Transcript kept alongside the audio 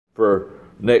for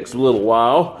next little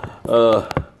while.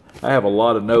 I have a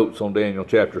lot of notes on Daniel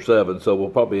chapter 7, so we'll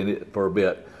probably in it for a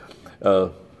bit.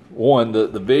 One, the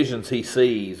visions he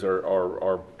sees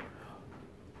are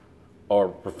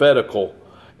prophetical,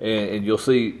 and you'll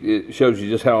see it shows you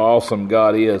just how awesome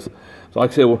God is. So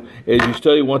like I said, as you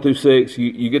study 1 through 6,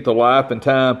 you get the life and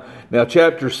time. Now,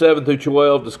 chapter 7 through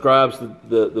 12 describes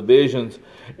the visions,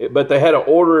 but they had an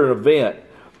order and event.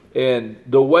 And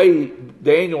the way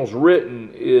Daniel's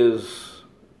written is,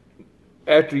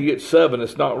 after you get 7,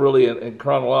 it's not really in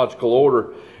chronological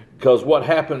order, because what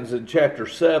happens in chapter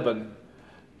 7,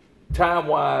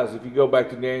 time-wise, if you go back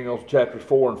to Daniel chapters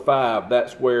 4 and 5,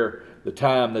 that's where the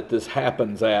time that this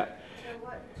happens at. So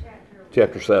what chapter?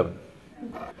 Chapter 7.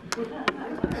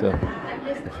 So,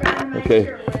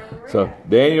 okay, so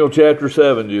Daniel chapter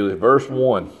 7, Julie, verse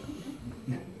 1.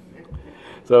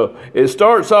 So it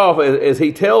starts off as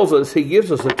he tells us, he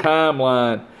gives us a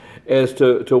timeline as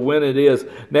to when it is.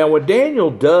 Now, when Daniel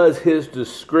does his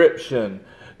description,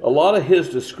 a lot of his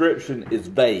description is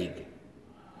vague.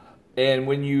 And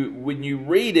when you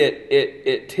read it,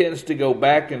 it tends to go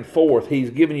back and forth. He's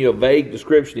giving you a vague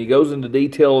description. He goes into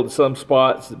detail in some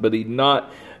spots, but he's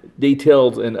not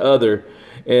detailed in other.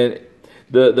 And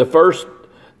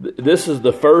this is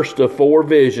the first of 4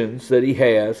 visions that he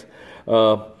has.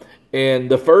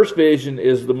 And the first vision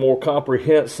is the more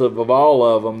comprehensive of all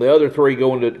of them. The other 3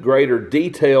 go into greater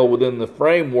detail within the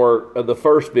framework of the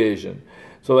first vision.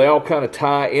 So they all kind of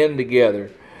tie in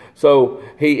together. So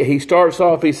he starts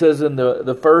off, he says, in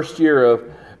the first year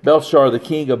of Belshazzar, the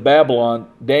king of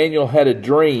Babylon, Daniel had a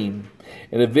dream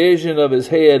and a vision of his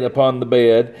head upon the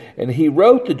bed, and he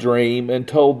wrote the dream and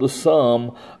told the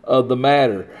sum of the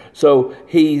matter. So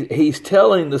he's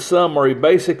telling the summary.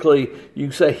 Basically, you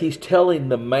can say he's telling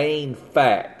the main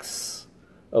facts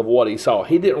of what he saw.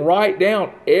 He didn't write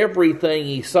down everything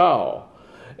he saw.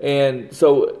 And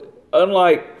so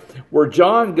unlike where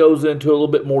John goes into a little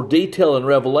bit more detail in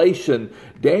Revelation,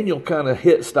 Daniel kind of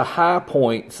hits the high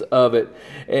points of it.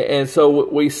 And so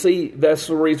we see that's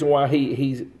the reason why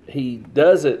he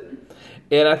does it.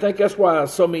 And I think that's why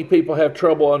so many people have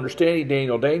trouble understanding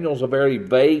Daniel. Daniel's a very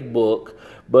vague book,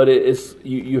 but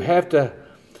you have to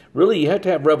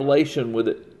have revelation with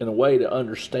it in a way to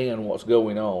understand what's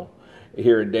going on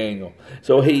here in Daniel.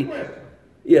 So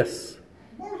yes.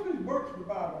 Most of these books of the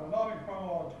Bible are not in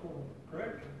chronological order,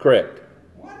 correct? Correct.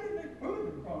 Why didn't they put them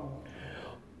in chronological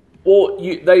order?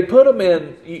 Well, they put them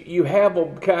in, you have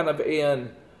them kind of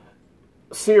in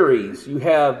series. You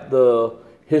have the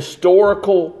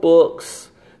historical books,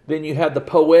 then you have the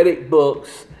poetic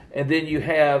books, and then you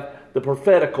have the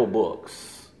prophetical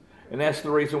books. And that's the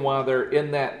reason why they're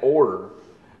in that order.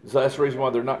 So that's the reason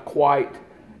why they're not quite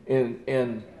in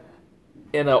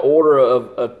an order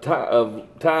of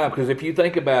time. Because if you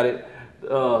think about it,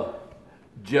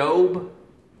 Job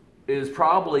is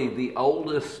probably the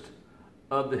oldest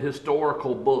of the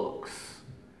historical books.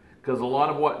 Because a lot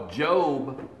of what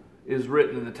Job is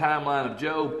written in the timeline of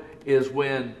Job is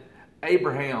when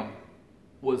Abraham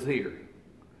was here.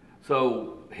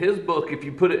 So his book, if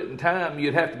you put it in time,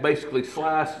 you'd have to basically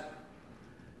slice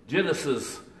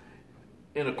Genesis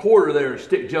in a quarter there and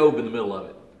stick Job in the middle of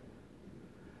it.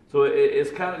 So it's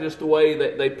kind of just the way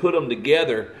that they put them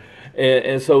together.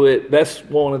 And so that's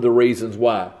one of the reasons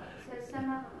why. So some of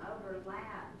them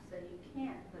overlap, so you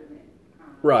can't put them in.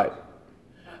 Right.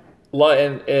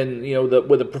 And you know,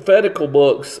 with the prophetical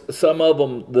books, some of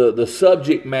them, the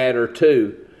subject matter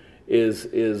too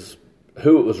is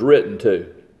who it was written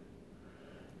to.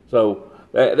 So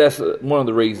that's one of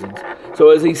the reasons. So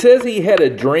as he says, he had a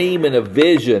dream and a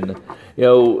vision. You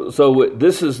know, so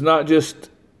this is not just,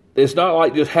 it's not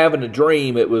like just having a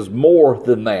dream. It was more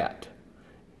than that.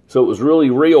 So it was really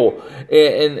real.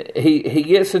 And he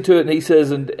gets into it, and he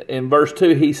says in verse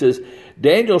 2, he says,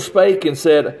 Daniel spake and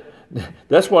said,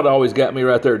 that's what always got me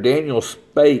right there. Daniel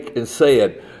spake and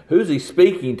said, who's he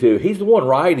speaking to? He's the one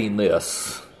writing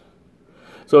this.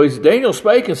 So Daniel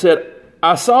spake and said,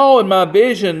 I saw in my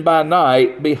vision by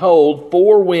night, behold,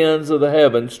 4 winds of the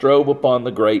heaven strove upon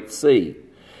the great sea.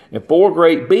 And 4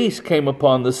 great beasts came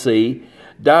upon the sea,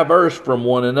 diverse from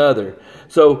one another.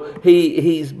 So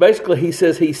he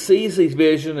says he sees these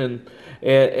visions,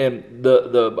 and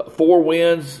the 4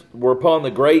 winds were upon the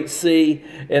great sea,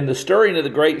 and the stirring of the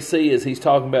great sea, as he's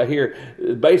talking about here,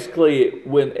 basically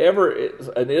whenever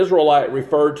an Israelite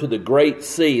referred to the great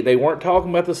sea, they weren't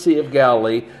talking about the Sea of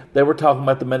Galilee, they were talking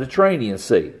about the Mediterranean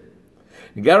Sea.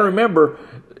 You got to remember,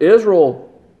 Israel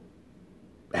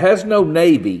has no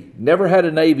navy, never had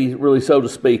a navy really so to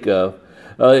speak of.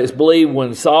 It's believed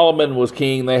when Solomon was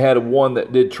king, they had one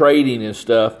that did trading and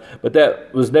stuff, but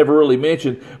that was never really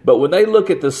mentioned. But when they look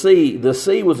at the sea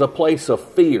was a place of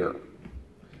fear.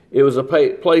 It was a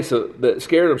place that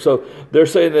scared them. So they're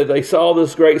saying that they saw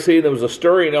this great sea, and there was a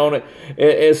stirring on it.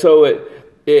 And so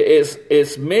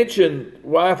it's mentioned,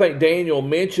 why I think Daniel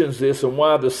mentions this and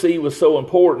why the sea was so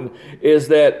important is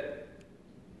that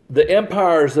the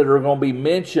empires that are going to be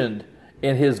mentioned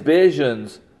in his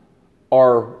visions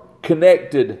are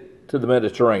connected to the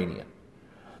Mediterranean.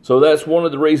 So that's one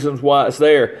of the reasons why it's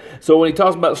there. So when he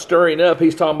talks about stirring up,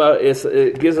 he's talking about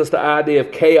it gives us the idea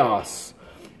of chaos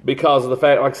because of the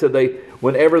fact, like I said,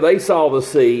 whenever they saw the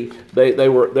sea, they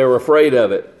were afraid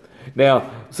of it. Now,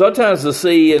 sometimes the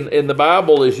sea in the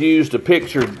Bible is used to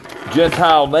picture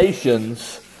Gentile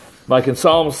nations. Like in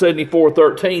Psalm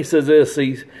 74:13 says this,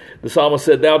 the psalmist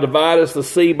said, "Thou dividest the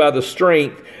sea by the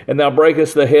strength, and thou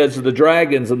breakest the heads of the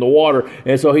dragons in the water."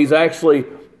 And so he's actually,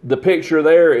 the picture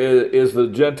there is the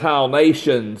Gentile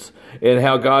nations and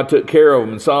how God took care of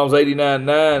them. In Psalms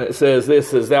 89:9 it says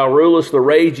this, "Thou rulest the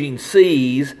raging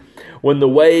seas, when the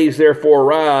waves therefore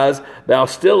rise, thou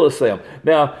stillest them."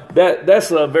 Now,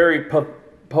 that's a very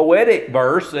poetic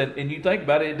verse, and you think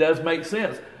about it, it does make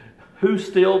sense. Who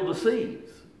stilled the seas?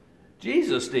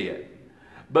 Jesus did.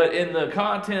 But in the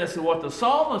context of what the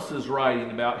psalmist is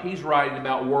writing about, he's writing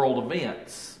about world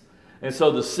events. And so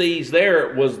the seas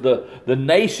there was the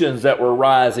nations that were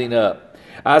rising up.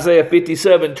 Isaiah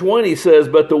 57:20 says,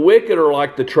 "But the wicked are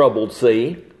like the troubled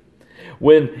sea,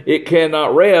 when it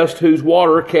cannot rest, whose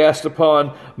water cast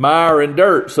upon mire and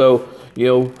dirt." So,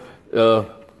 he's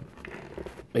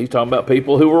talking about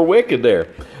people who were wicked there.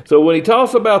 So when he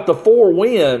talks about the four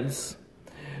winds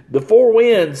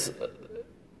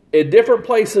in different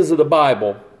places of the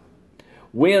Bible,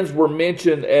 winds were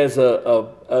mentioned as a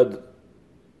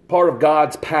part of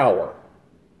God's power.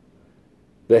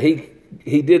 That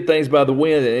he did things by the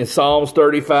wind. In Psalms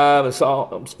 35 and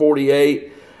Psalms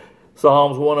 48,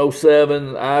 Psalms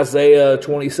 107, Isaiah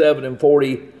 27 and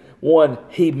 41,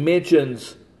 he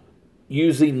mentions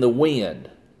using the wind.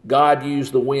 God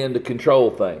used the wind to control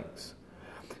things.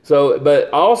 So, but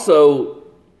also,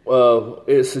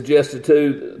 it's suggested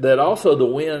too that also the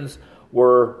winds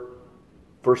were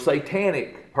for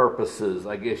satanic purposes,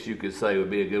 I guess you could say would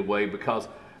be a good way, because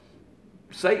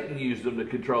Satan used them to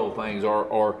control things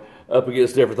or up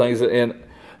against different things. And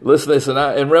listen to this,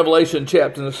 in Revelation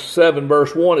chapter 7,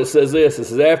 verse 1, it says this. It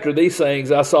says, "After these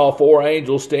things I saw four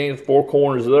angels standing at the four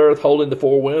corners of the earth, holding the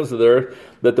four winds of the earth,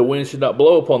 that the wind should not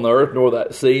blow upon the earth, nor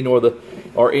that sea,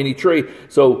 or any tree."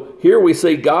 So here we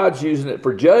see God's using it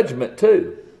for judgment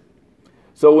too.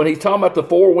 So when he's talking about the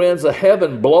four winds of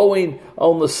heaven blowing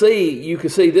on the sea, you can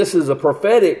see this is a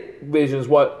prophetic vision, is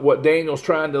what Daniel's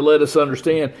trying to let us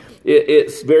understand.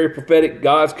 It's very prophetic.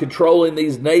 God's controlling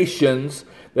these nations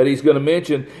that he's going to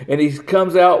mention, and he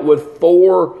comes out with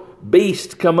four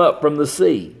beasts come up from the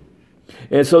sea.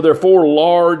 And so they're four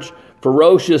large,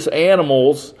 ferocious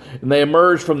animals, and they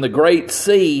emerge from the great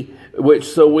sea,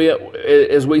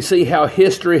 as we see how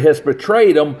history has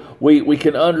portrayed them, we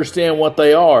can understand what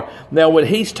they are. Now, when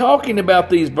he's talking about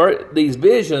these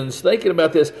visions, thinking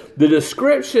about this, the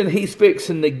description he's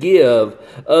fixing to give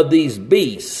of these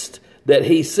beasts that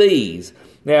he sees.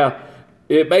 Now,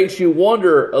 it makes you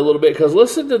wonder a little bit, because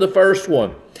listen to the first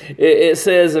one. It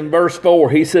says in verse 4,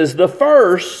 he says, "The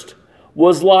first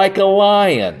was like a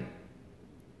lion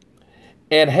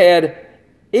and had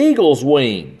eagle's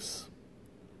wings."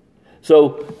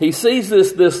 So he sees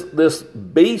this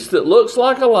beast that looks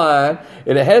like a lion,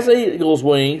 and it has eagle's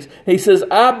wings. He says,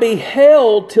 "I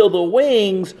beheld till the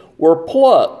wings were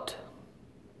plucked,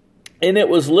 and it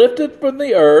was lifted from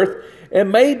the earth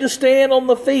and made to stand on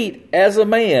the feet as a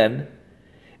man,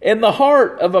 and the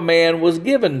heart of a man was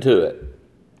given to it."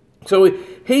 So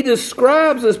he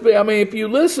describes this. I mean, if you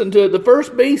listen to it, the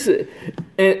first beast,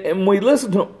 and we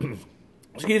listen to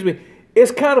it,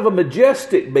 it's kind of a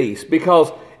majestic beast,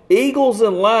 because eagles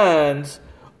and lions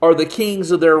are the kings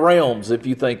of their realms, if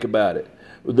you think about it.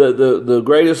 The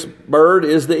greatest bird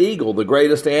is the eagle. The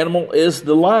greatest animal is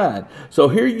the lion. So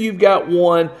here you've got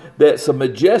one that's a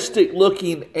majestic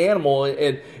looking animal.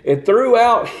 And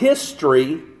throughout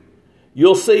history,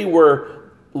 you'll see where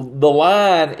the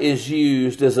lion is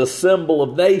used as a symbol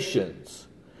of nations.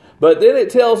 But then it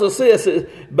tells us this.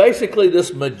 Basically,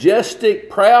 this majestic,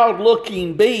 proud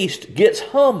looking beast gets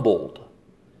humbled.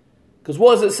 Because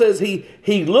what does it says?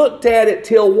 He looked at it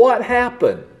till what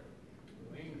happened?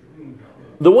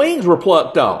 The wings were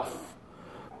plucked off.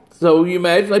 So you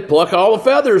imagine they pluck all the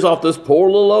feathers off this poor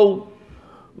little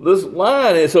this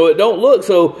lion, and so it don't look.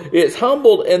 So it's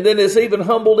humbled, and then it's even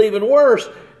humbled even worse.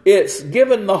 it's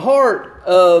given the heart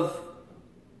of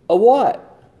a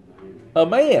what? A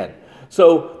man.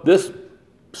 So this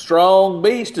strong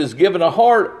beast is given a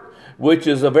heart, which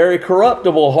is a very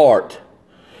corruptible heart.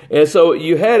 And so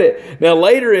you had it. Now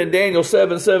later in Daniel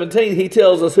 7:17, he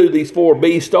tells us who these four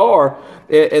beasts are.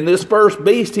 And this first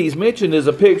beast he's mentioned is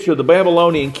a picture of the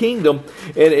Babylonian kingdom.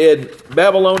 And in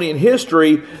Babylonian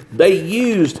history, they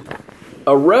used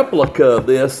a replica of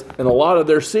this in a lot of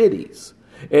their cities.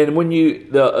 And when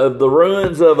the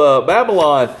ruins of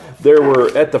Babylon, there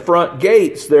were at the front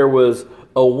gates, there was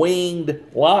a winged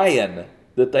lion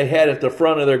that they had at the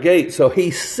front of their gate. So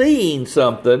he's seeing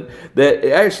something that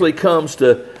actually comes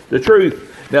to the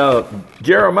truth. Now,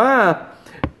 Jeremiah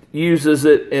uses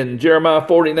it in Jeremiah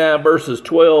 49 verses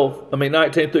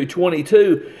 19 through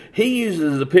 22. He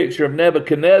uses a picture of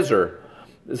Nebuchadnezzar.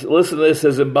 Listen to this. It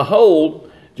says, and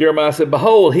behold, Jeremiah said,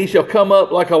 behold, he shall come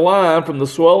up like a lion from the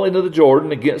swelling of the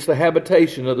Jordan against the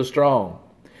habitation of the strong.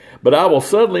 But I will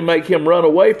suddenly make him run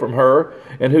away from her,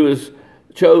 and who is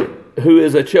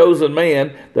a chosen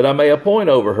man, that I may appoint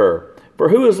over her. For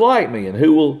who is like me, and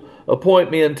who will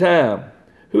appoint me in time?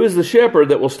 Who is the shepherd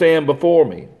that will stand before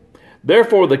me?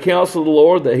 Therefore the counsel of the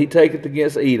Lord that he taketh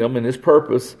against Edom, and he has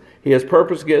purpose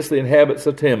against the inhabitants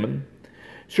of Teman.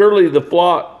 Surely the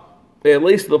flock, at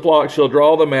least the flock shall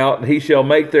draw them out, and he shall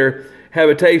make their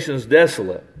habitations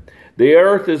desolate. The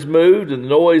earth is moved, and the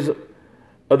noise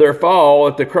of their fall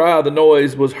at the cry of the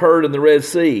noise was heard in the Red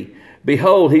Sea.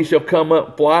 Behold, he shall come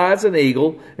up, fly as an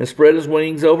eagle, and spread his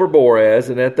wings over Boraz.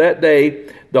 And at that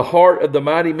day, the heart of the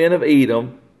mighty men of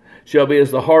Edom shall be as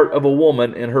the heart of a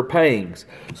woman in her pangs.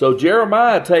 So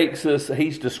Jeremiah takes this,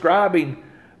 he's describing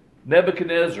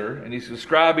Nebuchadnezzar, and he's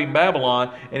describing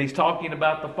Babylon, and he's talking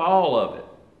about the fall of it.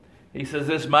 He says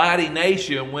this mighty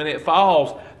nation, when it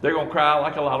falls, they're going to cry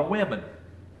like a lot of women,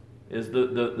 is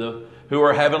the who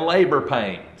are having labor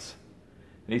pains.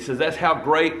 And he says that's how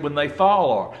great when they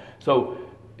fall are. So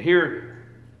here,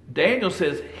 Daniel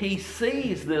says he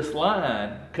sees this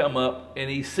line come up, and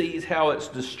he sees how it's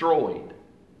destroyed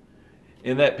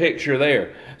in that picture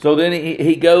there. So then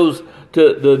he goes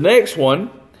to the next one,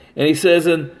 and he says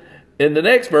in the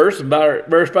next verse, in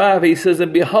verse 5, he says,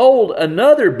 and behold,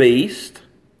 another beast,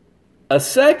 a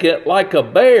second like a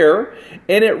bear,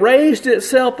 and it raised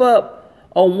itself up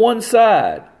on one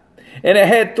side, and it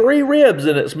had 3 ribs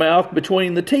in its mouth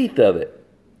between the teeth of it.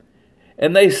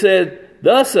 And they said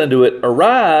thus unto it,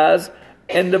 arise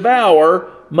and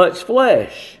devour much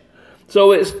flesh.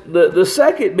 So it's the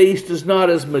second beast is not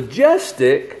as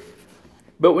majestic,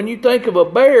 but when you think of a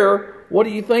bear, what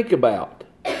do you think about?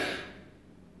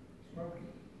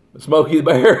 Smokey the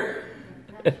Bear.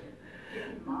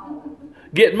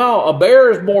 Getting mauled. A bear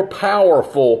is more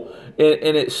powerful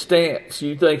in its stance.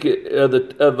 You think of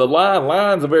the lion.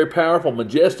 Lion's a very powerful,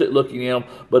 majestic looking animal,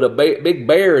 but a big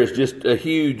bear is just a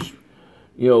huge,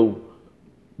 Teddy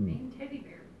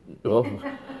bear.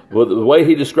 Well, the way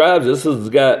he describes this is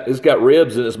it's got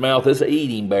ribs in its mouth. It's an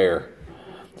eating bear.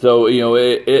 So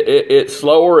it's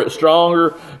slower, it's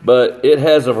stronger, but it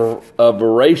has a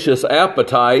voracious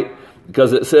appetite.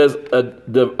 Because it says,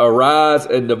 arise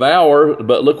and devour,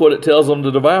 but look what it tells them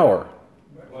to devour.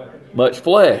 Much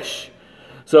flesh.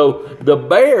 So the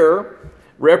bear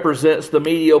represents the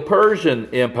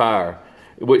Medo-Persian Empire,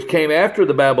 which came after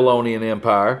the Babylonian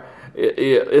Empire.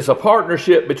 It's a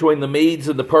partnership between the Medes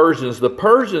and the Persians. The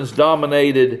Persians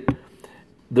dominated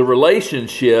the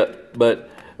relationship, but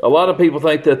a lot of people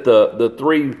think that the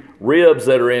 3 ribs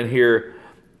that are in here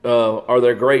are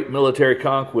their great military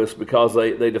conquests, because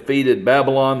they defeated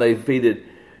Babylon, they defeated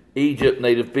Egypt, and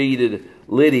they defeated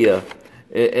Lydia.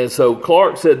 And so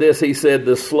Clark said this, he said,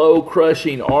 the slow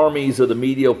crushing armies of the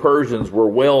Medo-Persians were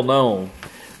well known.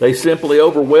 They simply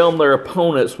overwhelmed their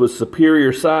opponents with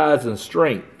superior size and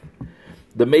strength.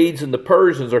 The Medes and the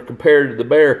Persians are compared to the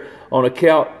bear on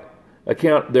account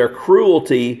their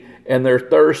cruelty and their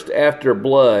thirst after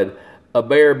blood, a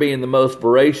bear being the most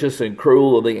voracious and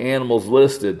cruel of the animals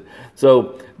listed.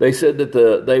 So they said that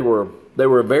they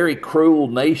were a very cruel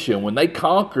nation. When they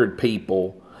conquered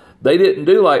people, they didn't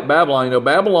do like Babylon.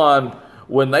 Babylon,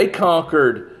 when they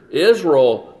conquered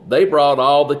Israel, they brought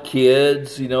all the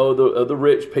kids, the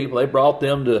rich people. They brought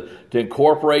them to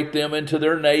incorporate them into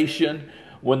their nation.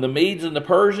 When the Medes and the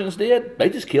Persians did, they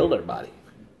just killed everybody.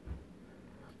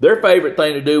 Their favorite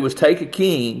thing to do was take a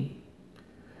king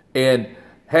and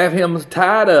have him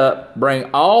tied up,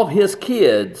 bring all his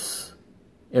kids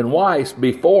and wives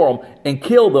before him, and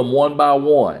kill them one by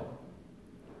one.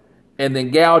 And then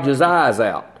gouge his eyes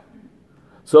out.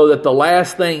 So that the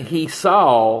last thing he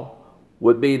saw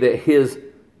would be that his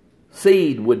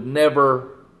seed would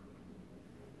never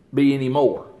be any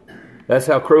more. That's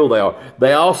how cruel they are.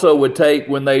 They also would take,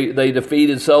 when they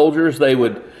defeated soldiers, they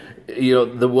would,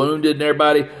 the wounded and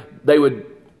everybody, they would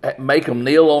make them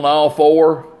kneel on all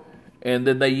four, and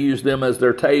then they used them as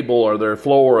their table or their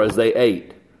floor as they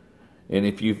ate. And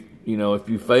if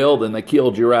you failed, then they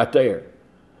killed you right there.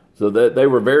 So that they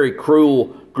were a very cruel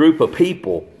group of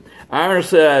people.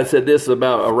 Ironside said this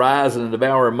about arise and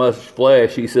devour much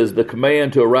flesh. He says the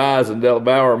command to arise and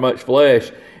devour much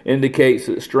flesh indicates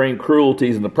extreme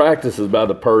cruelties in the practices by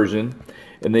the Persian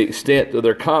and the extent of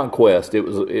their conquest. It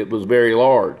was very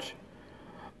large.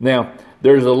 Now,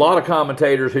 there's a lot of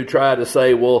commentators who try to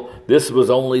say, well, this was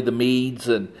only the Medes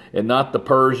and not the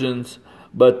Persians.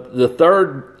 But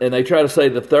they try to say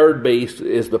the third beast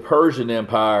is the Persian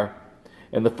Empire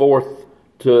and the fourth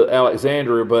to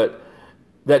Alexandria, but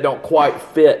that don't quite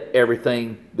fit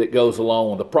everything that goes along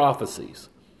with the prophecies.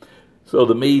 So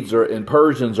the Medes and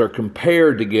Persians are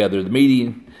compared together. The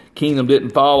Median kingdom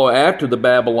didn't follow after the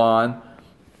Babylon.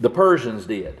 The Persians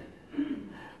did.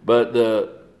 But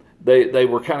they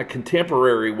were kind of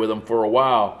contemporary with them for a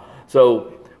while.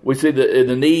 So we see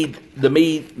that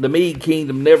the Mede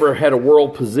kingdom never had a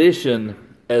world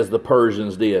position as the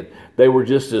Persians did. They were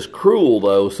just as cruel,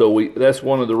 though. So that's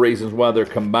one of the reasons why they're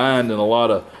combined in a lot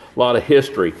of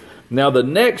history. Now the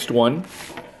next one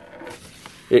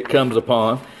it comes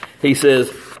upon, he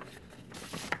says,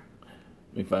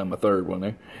 let me find my third one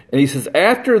there. And he says,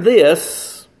 after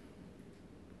this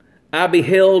I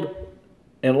beheld,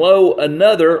 and lo,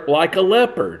 another like a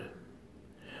leopard,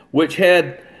 which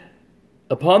had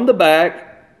upon the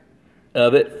back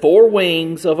of it 4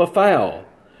 wings of a fowl.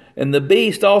 And the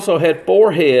beast also had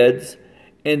 4 heads,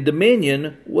 and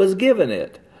dominion was given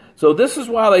it. So this is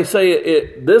why they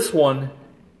say this one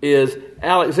is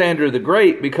Alexander the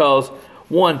Great, because,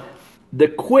 one, the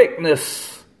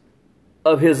quickness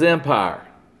of his empire.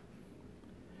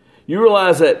 You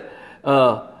realize that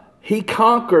he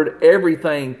conquered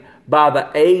everything by the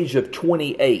age of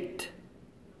 28.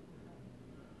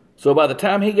 So by the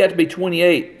time he got to be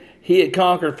 28, he had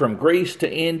conquered from Greece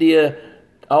to India,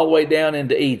 all the way down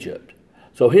into Egypt.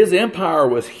 So his empire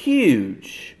was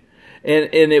huge, and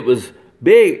it was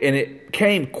big, and it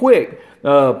came quick.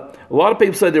 A lot of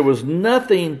people say there was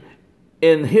nothing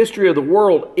in the history of the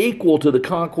world equal to the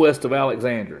conquest of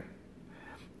Alexander.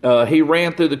 He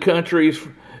ran through the countries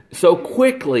so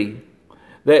quickly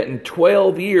that in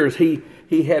 12 years he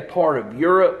had part of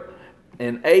Europe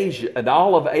and Asia, and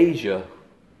all of Asia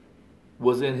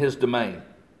was in his domain.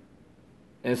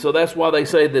 And so that's why they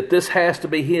say that this has to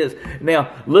be his.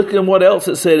 Now, look at what else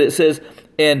it said. It says,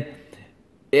 and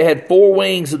it had 4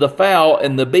 wings of the fowl,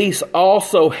 and the beast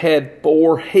also had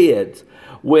 4 heads.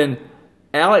 When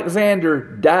Alexander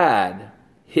died,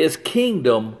 his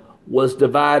kingdom was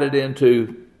divided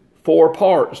into 4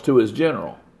 parts to his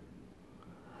general.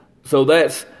 So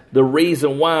that's the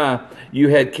reason why you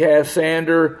had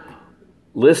Cassander,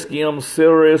 Lysium,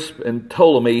 Cyrus, and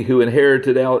Ptolemy, who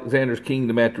inherited Alexander's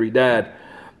kingdom after he died.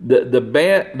 The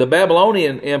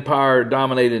Babylonian Empire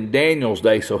dominated in Daniel's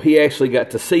day, so he actually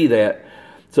got to see that.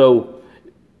 So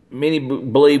many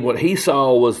believe what he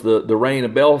saw was the reign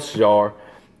of Belshazzar,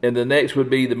 and the next would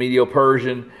be the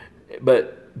Medo-Persian.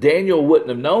 But Daniel wouldn't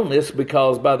have known this,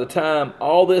 because by the time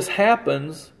all this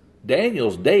happens,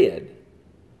 Daniel's dead.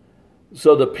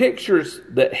 So the pictures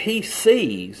that he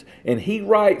sees and he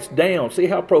writes down, see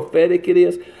how prophetic it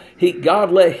is?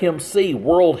 God let him see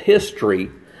world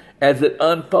history as it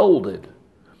unfolded.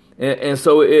 And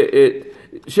so it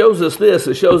shows us this.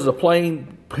 It shows a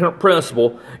plain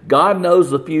principle. God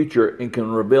knows the future and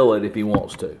can reveal it if he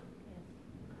wants to.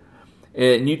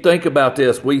 And you think about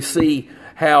this. We see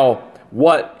how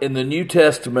what in the New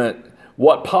Testament,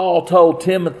 what Paul told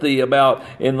Timothy about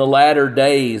in the latter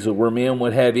days where men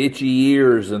would have itchy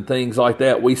ears and things like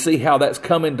that. We see how that's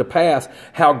coming to pass.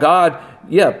 How God,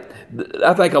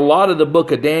 I think a lot of the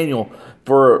book of Daniel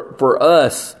for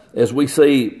us, as we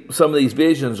see some of these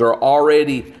visions are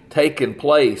already taking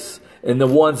place, and the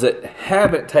ones that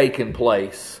haven't taken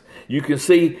place, you can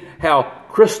see how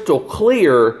crystal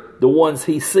clear the ones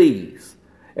he sees.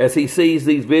 As he sees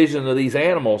these visions of these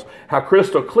animals, how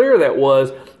crystal clear that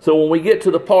was. So when we get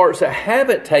to the parts that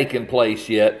haven't taken place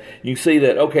yet, you see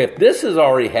that, okay, if this has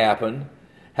already happened,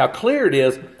 how clear it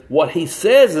is, what he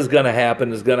says is going to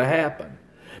happen is going to happen.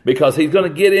 Because he's going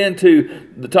to get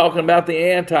into talking about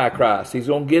the Antichrist. He's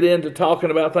going to get into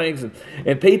talking about things.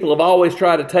 And people have always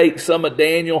tried to take some of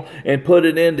Daniel and put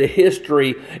it into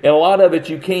history. And a lot of it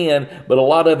you can, but a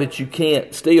lot of it you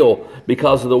can't still,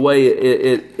 because of the way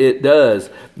it does.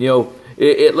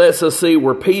 It lets us see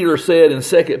where Peter said in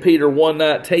 2 Peter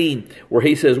 1:19, where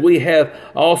he says, we have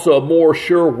also a more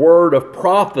sure word of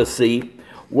prophecy,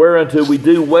 whereunto we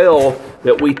do well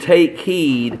that we take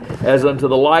heed, as unto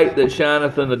the light that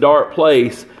shineth in the dark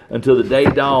place, until the day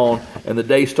dawn and the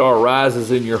day star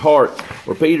rises in your heart.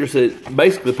 Where Peter's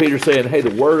saying, hey,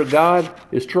 the Word of God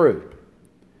is true.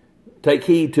 Take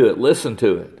heed to it. Listen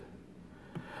to it.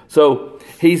 So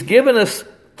he's given us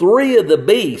 3 of the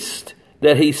beasts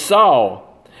that he saw,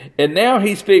 and now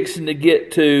he's fixing to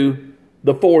get to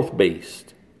the 4th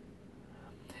beast.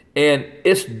 And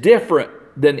it's different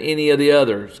than any of the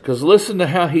others, because listen to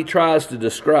how he tries to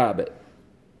describe it.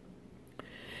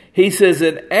 He says,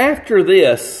 and after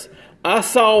this I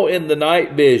saw in the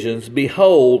night visions,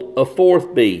 behold, a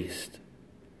 4th beast,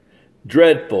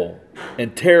 dreadful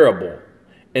and terrible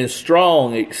and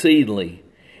strong exceedingly,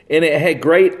 and it had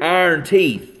great iron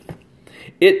teeth.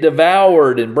 It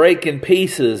devoured and brake in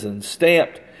pieces and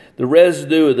stamped the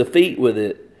residue of the feet with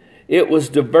it. It was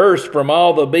diverse from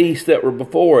all the beasts that were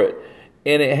before it,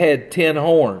 and it had 10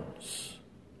 horns.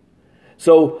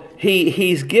 So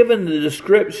he's given the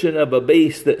description of a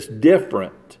beast that's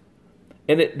different.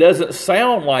 And it doesn't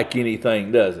sound like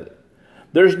anything, does it?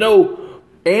 There's no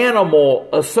animal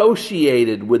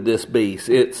associated with this beast.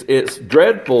 It's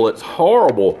dreadful, it's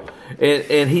horrible.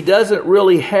 And he doesn't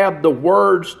really have the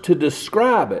words to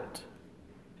describe it.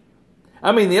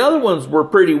 I mean, the other ones were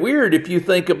pretty weird if you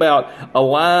think about a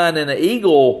lion and an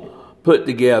eagle put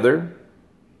together.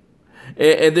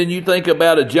 And then you think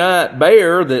about a giant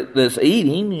bear that's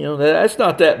eating. You know, that's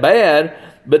not that bad.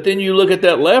 But then you look at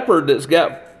that leopard that's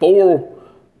got 4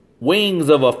 wings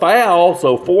of a fowl,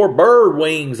 so 4 bird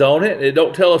wings on it. It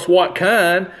don't tell us what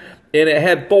kind. And it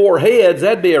had 4 heads.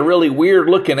 That'd be a really weird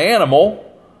looking animal.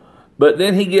 But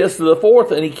then he gets to the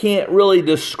 4th and he can't really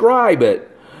describe it.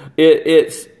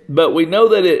 But we know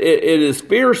that it is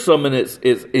fearsome and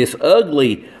it's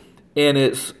ugly and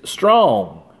it's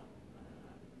strong,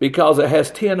 because it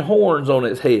has 10 horns on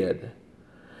its head.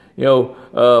 You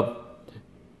know,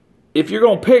 if you're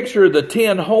going to picture the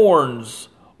 10 horns,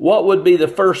 what would be the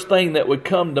first thing that would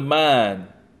come to mind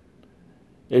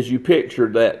as you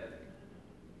pictured that?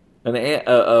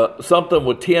 Something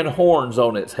with 10 horns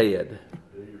on its head.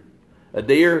 A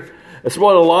deer? That's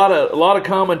what a lot of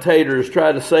commentators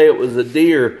try to say it was a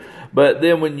deer. But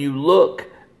then when you look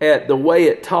at the way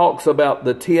it talks about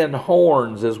the 10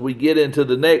 horns as we get into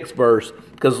the next verse,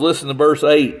 because listen to verse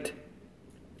 8.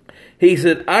 He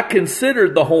said, I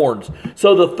considered the horns.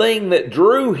 So the thing that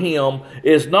drew him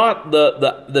is not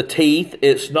the teeth,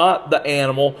 it's not the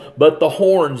animal, but the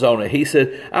horns on it. He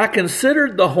said, I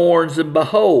considered the horns, and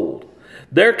behold,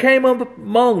 there came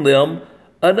among them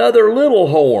another little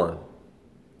horn,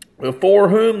 before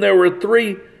whom there were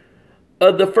 3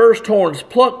 of the first horns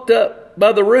plucked up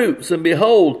by the roots, and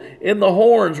behold, in the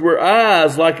horns were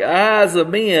eyes like eyes of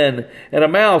men, and a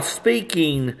mouth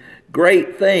speaking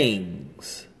great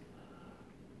things.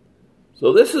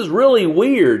 So this is really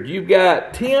weird. You've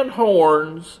got 10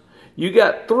 horns, you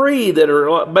got 3 that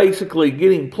are basically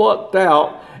getting plucked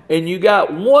out, and you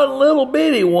got one little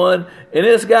bitty one, and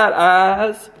it's got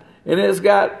eyes, and it's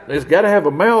got to have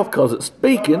a mouth because it's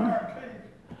speaking.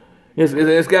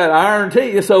 It's got iron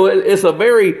teeth, so it's a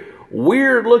very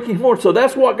weird looking horn. So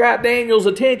that's what got Daniel's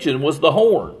attention, was the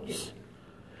horns.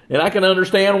 And I can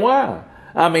understand why.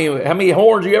 I mean, how many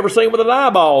horns you ever seen with an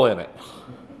eyeball in it?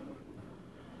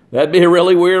 That'd be a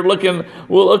really weird looking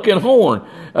horn.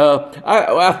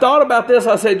 I thought about this.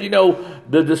 I said, you know,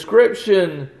 the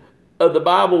description of the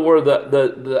Bible where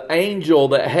the angel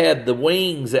that had the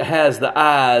wings that has the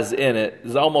eyes in it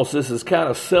is almost, this is kind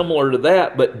of similar to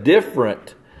that, but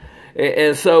different.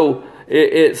 And so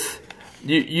it's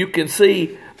you can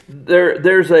see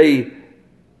there's a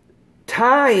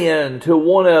tie-in to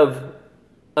one of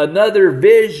another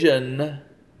vision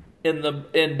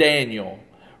in Daniel.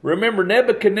 Remember,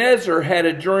 Nebuchadnezzar had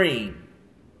a dream,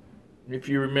 if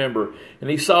you remember, and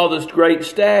he saw this great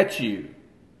statue,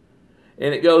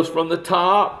 and it goes from the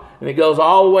top and it goes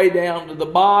all the way down to the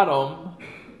bottom,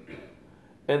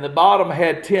 and the bottom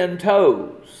had 10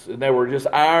 toes, and they were just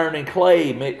iron and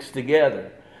clay mixed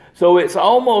together. So it's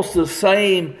almost the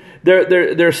same.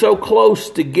 They're so close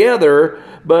together,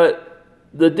 but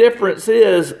the difference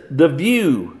is the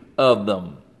view of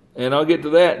them. And I'll get to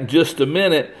that in just a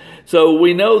minute. So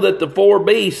we know that the 4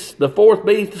 beasts, the 4th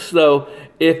beast, though,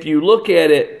 if you look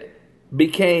at it,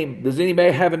 became, does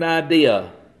anybody have an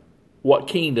idea what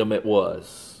kingdom it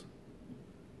was?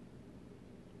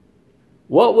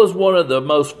 What was one of the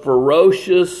most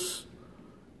ferocious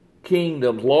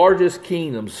kingdoms, largest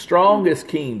kingdoms, strongest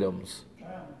kingdoms?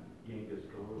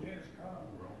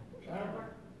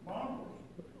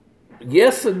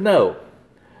 Yes and no.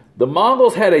 The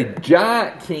Mongols had a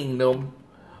giant kingdom,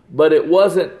 but it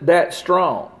wasn't that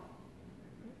strong.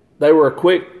 they were a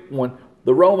quick one.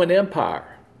 The Roman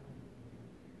Empire.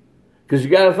 Because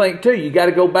you got to think too, you got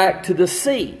to go back to the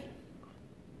sea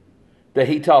that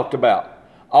he talked about.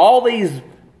 All these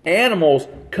animals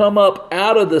come up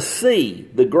out of the sea,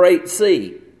 the Great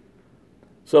Sea.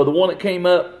 So the one that came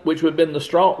up, which would have been the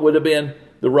strong, would have been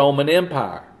the Roman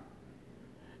Empire.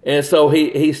 And so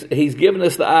he's given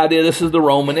us the idea this is the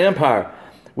Roman Empire,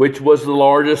 which was the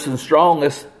largest and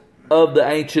strongest of the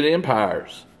ancient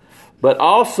empires. But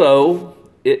also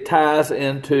it ties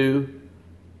into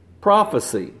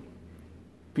prophecy,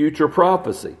 future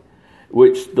prophecy,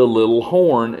 which the little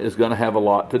horn is going to have a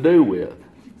lot to do with.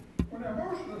 Well,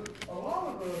 now, a lot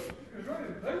of the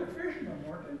Israelis, they were fishermen,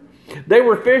 weren't they? They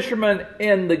were fishermen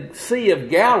in the Sea of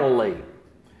Galilee.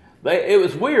 It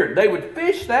was weird. They would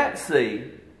fish that sea.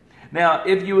 Now,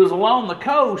 if you was along the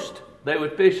coast, they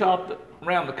would fish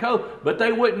around the coast, but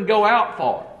they wouldn't go out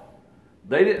far.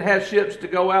 They didn't have ships to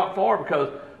go out far because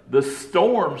the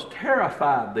storms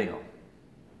terrified them.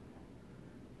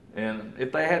 And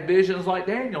if they had visions like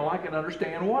Daniel, I can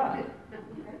understand why.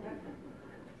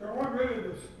 There wasn't really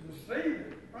the sea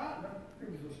that frightened them.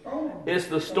 It was the storm. It's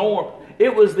the storm.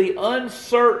 It was the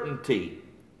uncertainty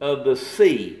of the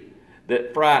sea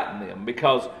that frightened them,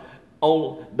 because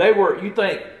they were, you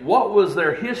think, what was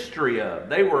their history of?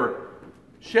 They were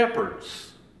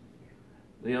shepherds.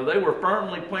 They were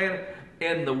firmly planted.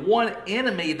 And the one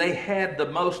enemy they had the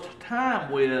most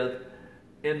time with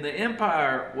in the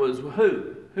empire was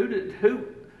who? Who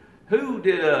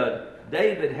did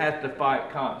David have to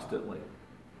fight constantly?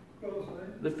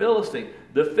 The Philistines.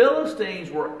 The Philistines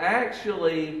were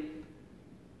actually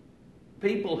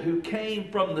people who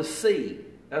came from the sea.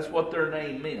 That's what their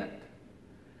name meant.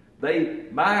 They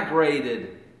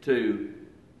migrated to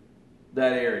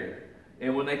that area.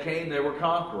 And when they came, they were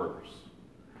conquerors.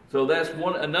 So that's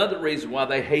another reason why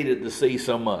they hated the sea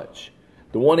so much.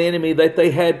 The one enemy that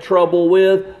they had trouble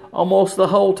with almost the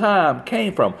whole time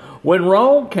came from. When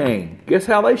Rome came, guess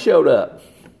how they showed up?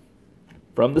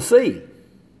 From the sea.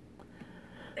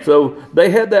 So they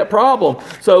had that problem.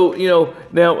 So,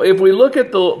 now if we look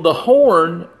at the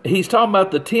horn, he's talking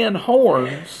about the 10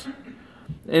 horns.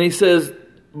 And he says,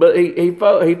 but he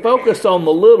focused on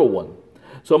the little one.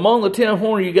 So among the 10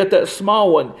 horns, you got that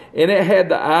small one, and it had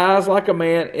the eyes like a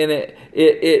man, and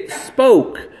it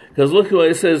spoke. Because look what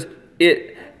it says,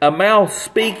 a mouth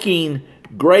speaking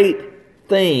great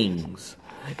things.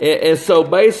 And so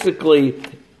basically,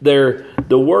 the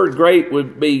word great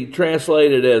would be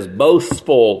translated as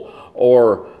boastful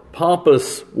or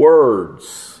pompous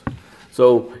words.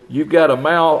 So you've got a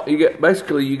mouth, you got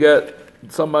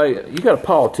a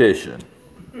politician.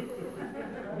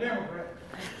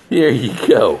 Here you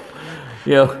go.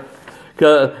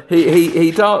 Cause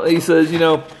he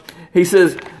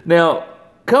says, now, a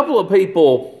couple of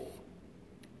people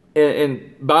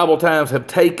in Bible times have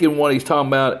taken what he's talking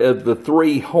about as the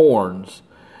 3 horns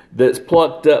that's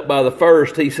plucked up by the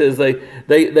first. He says they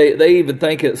even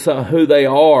think it's who they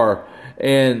are,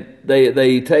 and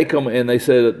they take them and they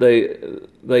say that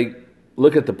they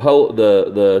look at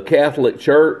the Catholic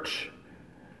Church.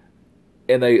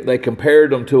 And they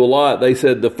compared them to a lot. They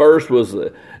said the first was,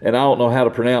 and I don't know how to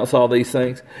pronounce all these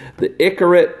things, the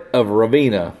Ikaret of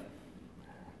Ravenna.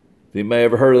 You may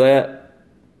have ever heard of that?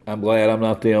 I'm glad I'm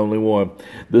not the only one.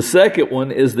 The second one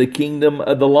is the kingdom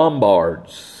of the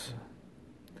Lombards.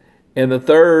 And the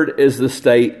third is the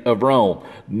state of Rome.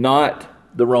 Not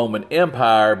the Roman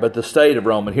Empire, but the state of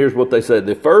Rome. And here's what they said.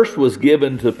 The first was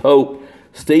given to Pope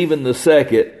Stephen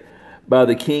II by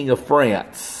the King of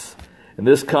France. And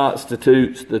this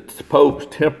constitutes the Pope's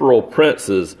temporal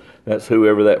princes. That's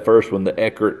whoever that first one, the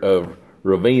Ekaret of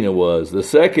Ravenna, was. The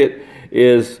second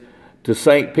is to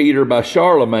St. Peter by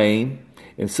Charlemagne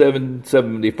in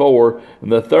 774.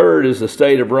 And the third is the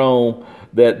state of Rome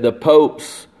that the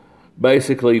popes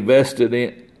basically vested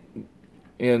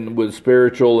in with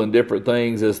spiritual and different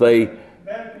things as they...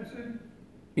 Vatican City?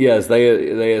 Yes,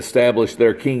 they established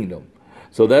their kingdom.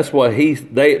 So that's what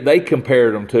they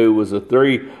compared them to, was the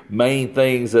 3 main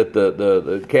things that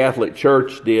the Catholic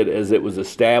Church did as it was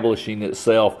establishing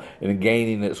itself and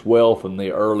gaining its wealth in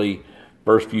the early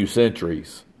first few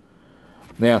centuries.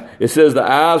 Now, it says the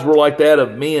eyes were like that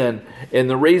of men, and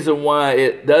the reason why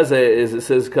it does that is it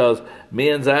says because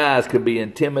men's eyes can be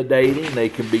intimidating, they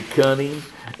can be cunning,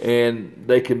 and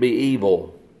they can be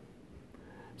evil.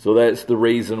 So that's the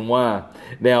reason why.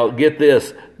 Now, get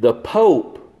this, the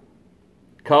Pope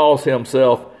calls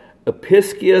himself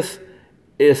Episcopus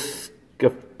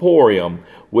Episcoporium,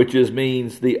 which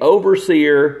means the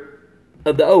overseer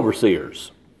of the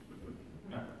overseers.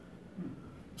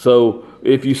 So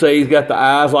if you say he's got the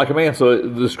eyes like a man, so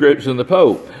the description of the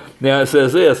Pope. Now it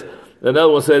says this.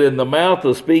 Another one said, in the mouth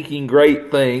of speaking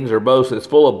great things or boasting, it's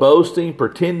full of boasting,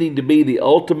 pretending to be the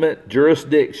ultimate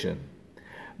jurisdiction,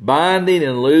 binding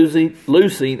and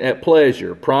loosing at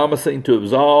pleasure, promising to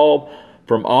absolve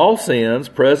from all sins,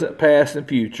 present, past, and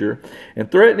future, and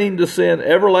threatening to send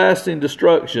everlasting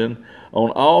destruction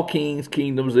on all kings,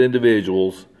 kingdoms, and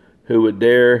individuals who would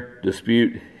dare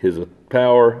dispute his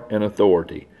power and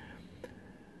authority.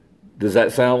 Does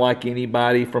that sound like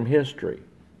anybody from history?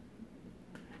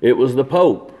 It was the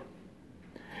Pope.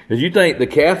 Because you think the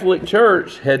Catholic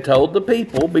Church had told the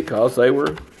people, because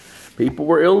people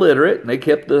were illiterate and they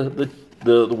kept the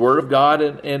Word of God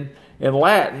in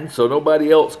Latin, so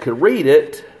nobody else could read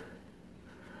it,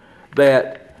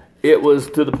 that it was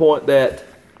to the point that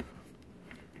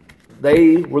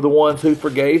they were the ones who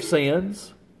forgave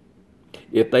sins.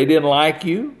 If they didn't like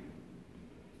you,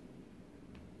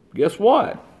 guess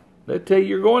what? They'd tell you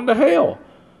you're going to hell.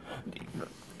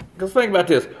 Because think about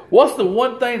this. What's the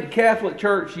one thing the Catholic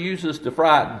Church uses to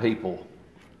frighten people?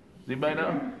 Does anybody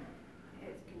know?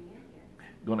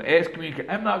 Going to excommunicate.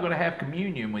 I'm not going to have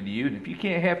communion with you. And if you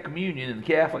can't have communion in the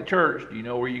Catholic Church, do you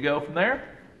know where you go from there?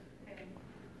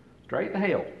 Straight to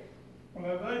hell. Well,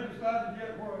 have they decided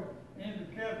yet where any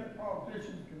Catholic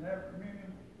politicians can have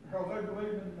communion? Because they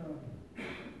believe in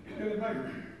killing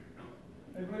babies.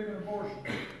 They believe in abortion.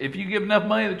 If you give enough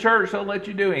money to the church, they'll let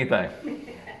you do anything.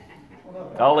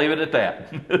 I'll leave it at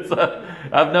that. So,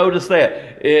 I've noticed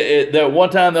that. That one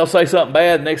time they'll say something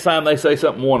bad, next time they say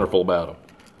something wonderful about them.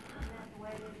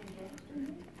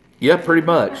 Yeah, pretty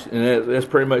much. And that's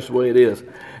pretty much the way it is.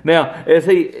 Now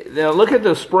look at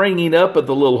the springing up of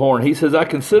the little horn. He says, I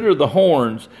consider the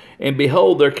horns, and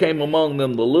behold, there came among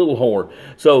them the little horn.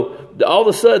 So all of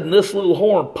a sudden, this little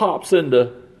horn pops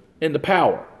into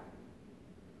power.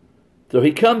 So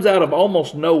he comes out of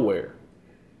almost nowhere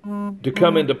to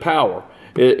come into power,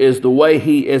 is the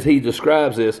way as he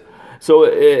describes this. So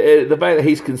the fact that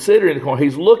he's considering the horn,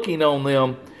 he's looking on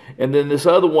them, and then this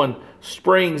other one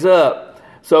springs up.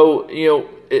 So,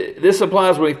 this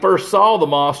applies when he first saw the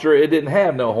monster, it didn't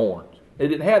have no horns. It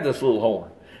didn't have this little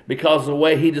horn. Because of the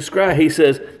way he described, he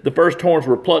says, the first horns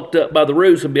were plucked up by the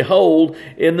roots, and behold,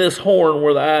 in this horn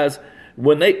were the eyes.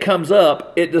 When it comes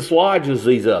up, it dislodges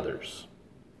these others.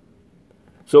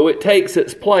 So it takes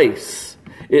its place.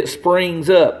 It springs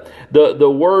up. The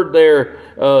word there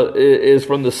is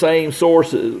from the same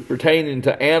source pertaining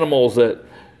to animals that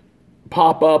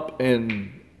pop up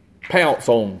and pounce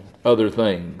on other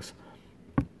things.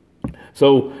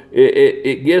 So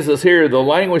it gives us here, the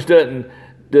language doesn't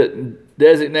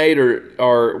designate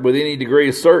or with any degree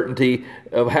of certainty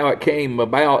of how it came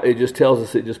about. It just tells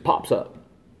us it just pops up.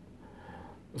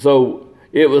 So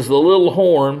it was the little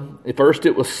horn. At first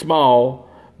it was small,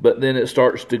 but then it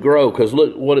starts to grow. Because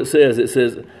look what it says. It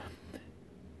says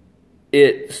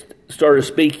it started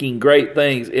speaking great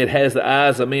things. It has the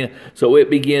eyes of men. So it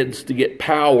begins to get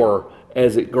power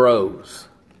as it grows.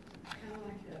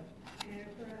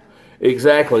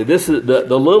 Exactly. This is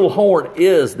the little horn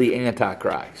is the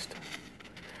Antichrist.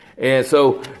 And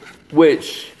so,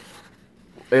 which,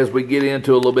 as we get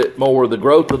into a little bit more, the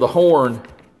growth of the horn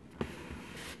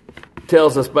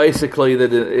tells us basically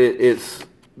that it's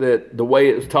that the way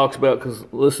it talks about, because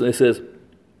listen, it says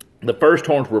the first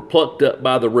horns were plucked up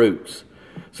by the roots.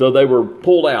 So they were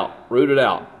pulled out, rooted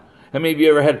out. How many of you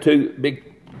ever had a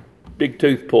big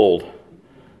tooth pulled?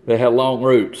 They had long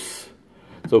roots.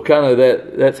 So kind of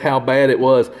that's how bad it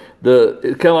was.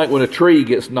 It's kind of like when a tree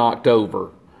gets knocked over.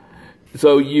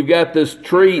 So you've got this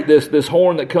tree, this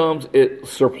horn that comes, it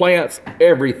supplants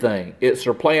everything. It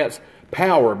supplants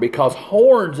power, because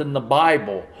horns in the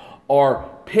Bible are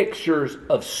pictures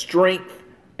of strength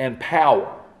and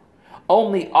power.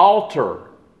 On the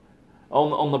altar,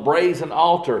 on the brazen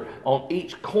altar, on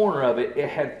each corner of it, it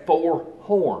had 4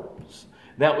 horns.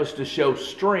 That was to show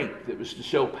strength. It was to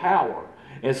show power.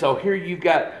 And so here you've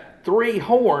got 3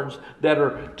 horns that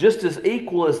are just as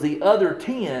equal as the other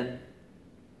 10,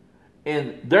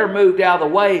 and they're moved out of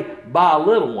the way by a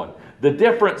little one. The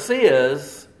difference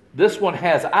is this one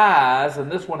has eyes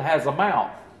and this one has a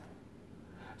mouth.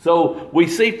 So we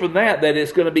see from that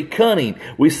it's going to be cunning.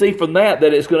 We see from that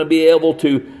it's going to be able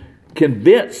to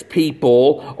convince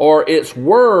people, or its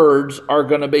words are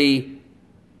going to be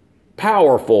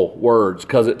powerful words,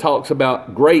 because it talks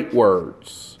about great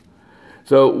words.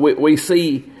 So we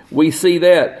see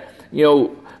that,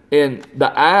 and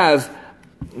the eyes.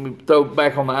 Let me throw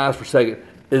back on the eyes for a second.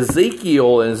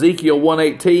 Ezekiel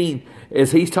 1:18,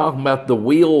 as he's talking about the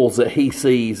wheels that he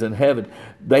sees in heaven,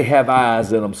 they have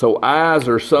eyes in them. So eyes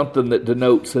are something that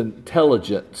denotes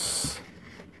intelligence.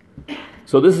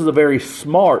 So this is a very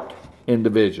smart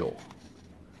individual.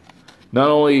 Not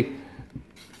only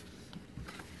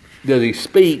does he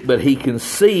speak, but he can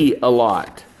see a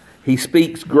lot. He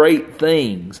speaks great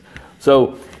things.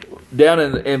 So down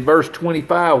in verse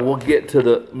 25, we'll get to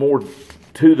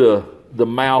the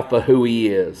mouth of who he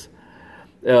is.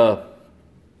 It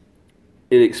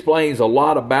explains a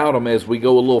lot about him as we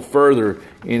go a little further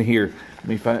in here. Let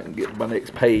me get my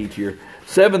next page here.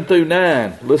 7 through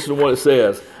 9, listen to what it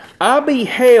says. I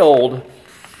beheld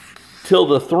till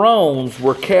the thrones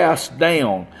were cast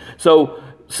down. So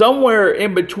somewhere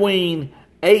in between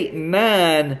 8 and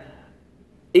 9,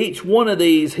 each one of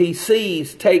these he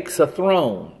sees takes a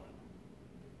throne.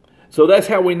 So that's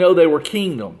how we know they were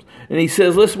kingdoms. And he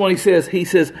says, listen what he says. He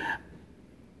says,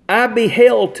 I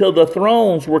beheld till the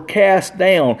thrones were cast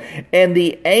down, and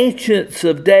the ancients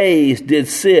of days did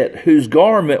sit, whose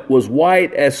garment was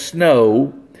white as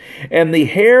snow, and the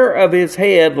hair of his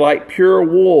head like pure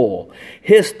wool.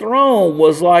 His throne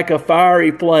was like a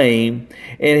fiery flame,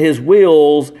 and his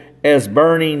wheels as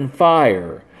burning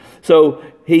fire. So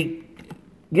he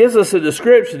gives us a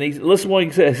description. Listen to what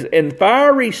he says. And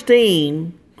fiery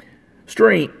stream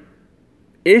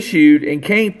issued and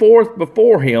came forth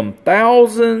before him.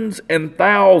 Thousands and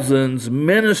thousands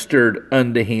ministered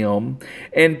unto him,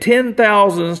 and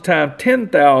 10,000 times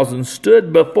 10,000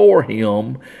 stood before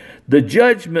him. The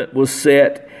judgment was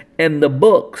set, and the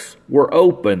books were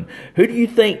open. Who do you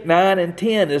think 9 and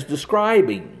 10 is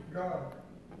describing?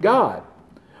 God.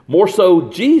 More so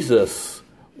Jesus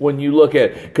when you look at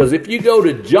it. Because if you go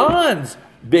to John's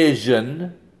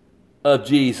vision of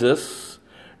Jesus,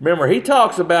 remember, he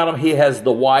talks about him. He has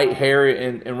the white hair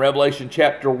in Revelation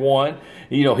chapter 1.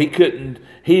 You know, he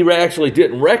actually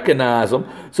didn't recognize him.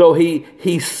 So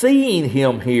he's seeing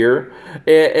him here.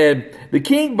 And the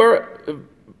King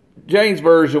James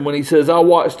Version, when he says, I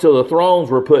watched till the thrones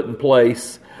were put in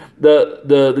place,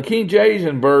 the King James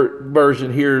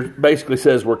Version here basically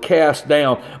says were cast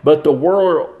down. But the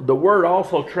word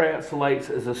also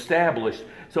translates as established.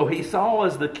 So he saw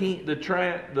as their kingdoms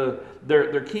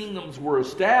were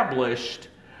established,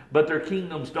 but their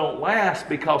kingdoms don't last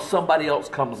because somebody else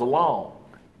comes along.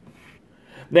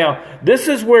 Now, this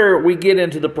is where we get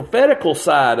into the prophetical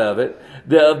side of it,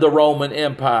 of the Roman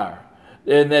Empire.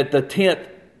 And that the 10th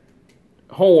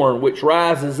horn, which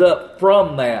rises up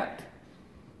from that,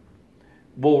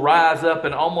 will rise up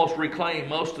and almost reclaim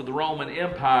most of the Roman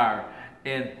Empire.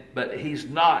 But he's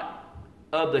not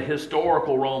of the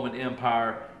historical Roman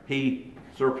Empire. He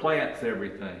supplants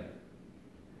everything.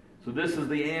 So this is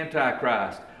the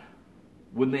Antichrist.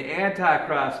 When the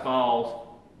Antichrist falls,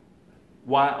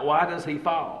 why does he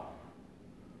fall?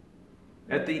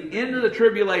 At the end of the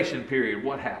tribulation period,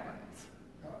 what happens?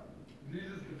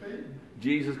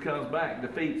 Jesus comes back,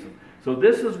 defeats him. So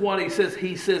this is what he says.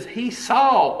 He says he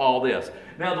saw all this.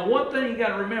 Now the one thing you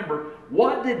got to remember,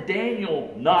 what did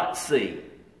Daniel not see?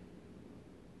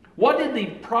 What did the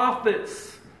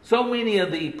prophets, so many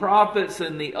of the prophets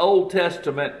in the Old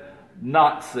Testament,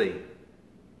 not see?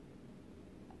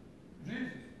 Jesus.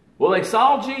 Well, they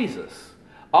saw Jesus.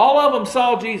 All of them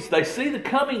saw Jesus. They see the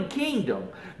coming kingdom.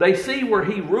 They see where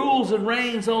he rules and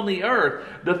reigns on the earth.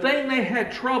 The thing they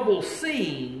had trouble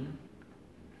seeing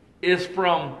is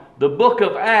from the book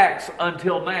of Acts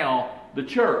until now, the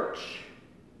church.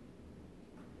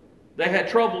 They had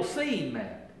trouble seeing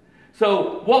that.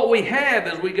 So what we have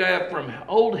is we go from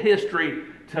old history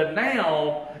to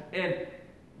now, and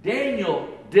Daniel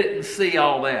didn't see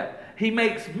all that. He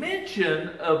makes mention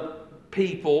of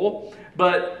people,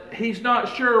 but he's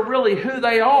not sure really who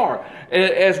they are.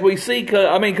 As we see,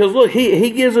 because look,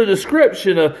 he gives a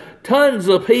description of tons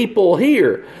of people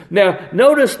here. Now,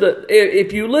 notice that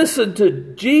if you listen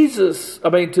to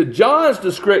to John's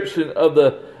description of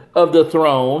the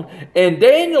throne and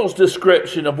Daniel's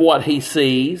description of what he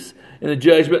sees in the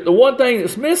judgment, the one thing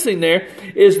that's missing there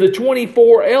is the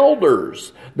 24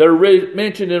 elders that are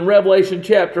mentioned in Revelation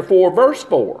chapter 4, verse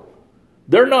 4.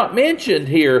 They're not mentioned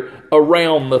here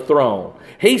around the throne.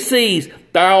 He sees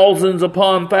thousands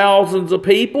upon thousands of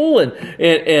people, and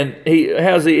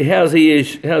how's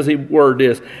he word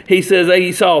this? He says that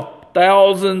he saw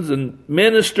thousands and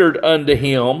ministered unto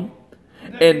him,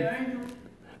 and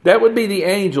that would be the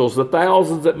angels, the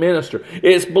thousands that minister.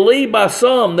 It's believed by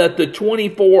some that the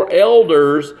 24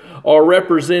 elders are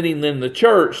representing in the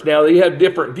church. Now, you have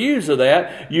different views of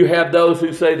that. You have those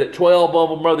who say that 12 of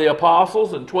them are the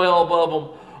apostles and 12 of them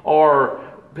are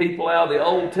people out of the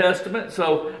Old Testament.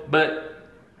 But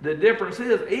the difference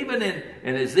is, even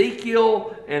in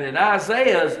Ezekiel and in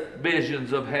Isaiah's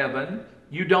visions of heaven,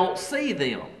 you don't see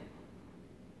them.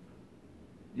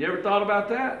 You ever thought about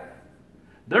that?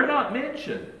 They're not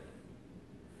mentioned.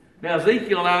 Now,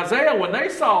 Ezekiel and Isaiah, when they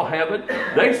saw heaven,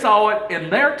 they saw it in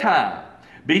their time,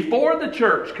 before the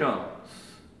church comes.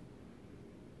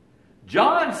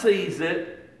 John sees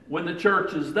it when the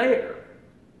church is there.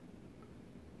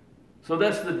 So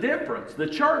that's the difference. The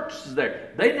church is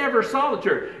there. They never saw the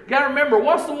church. You got to remember,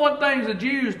 what's the one thing the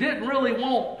Jews didn't really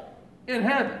want in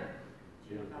heaven?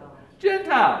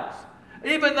 Gentiles.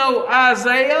 Even though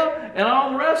Isaiah and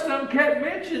all the rest of them kept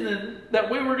mentioning that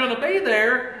we were going to be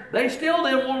there, they still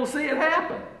didn't want to see it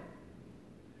happen.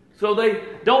 So they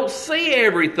don't see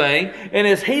everything. And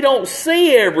as he don't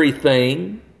see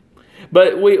everything,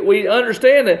 but we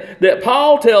understand that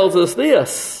Paul tells us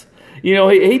this. You know,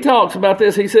 he talks about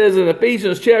this. He says in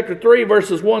Ephesians chapter 3,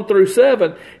 verses 1 through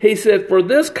 7, he said, "For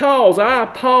this cause I,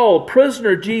 Paul,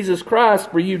 prisoner of Jesus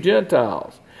Christ for you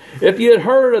Gentiles, if you had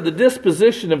heard of the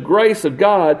disposition of grace of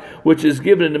God, which is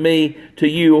given to me to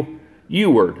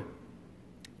youward,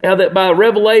 now that by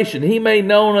revelation he made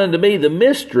known unto me the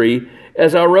mystery,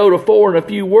 as I wrote afore in a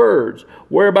few words,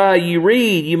 whereby you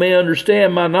read, you may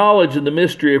understand my knowledge in the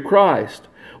mystery of Christ,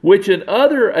 which in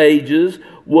other ages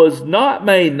was not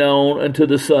made known unto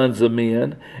the sons of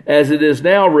men, as it is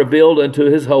now revealed unto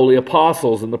his holy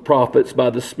apostles and the prophets by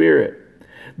the Spirit,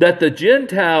 that the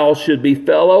Gentiles should be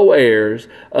fellow heirs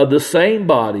of the same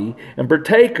body and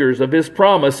partakers of his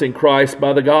promise in Christ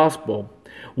by the gospel.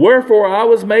 Wherefore I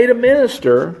was made a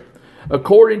minister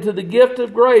according to the gift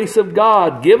of grace of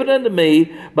God given unto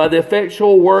me by the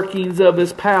effectual workings of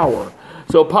his power."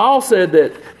 So Paul said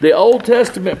that the Old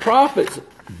Testament prophets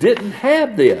didn't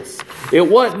have this. It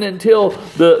wasn't until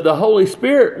the Holy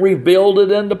Spirit revealed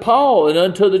it unto Paul and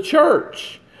unto the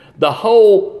church. The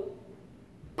whole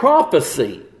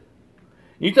prophecy.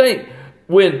 You think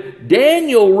when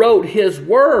Daniel wrote his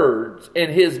words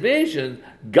and his visions,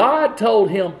 God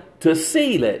told him to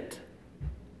seal it.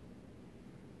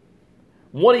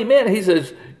 What he meant, he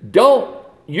says,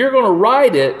 you're going to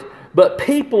write it, but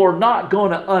people are not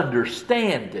going to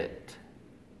understand it.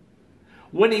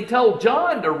 When he told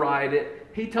John to write it,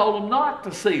 he told him not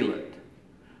to seal it.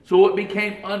 So it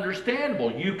became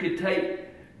understandable. You could take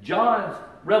John's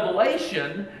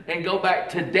revelation and go back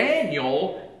to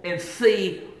Daniel and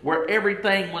see where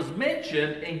everything was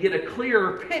mentioned and get a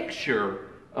clearer picture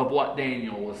of what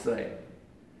Daniel was saying.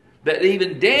 That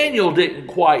even Daniel didn't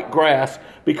quite grasp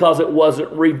because it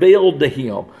wasn't revealed to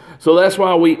him. So that's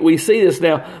why we see this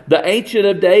now. The Ancient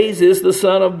of Days is the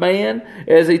Son of Man,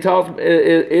 as he talks,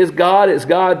 is God. It's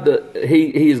God.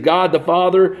 He is God the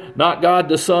Father, not God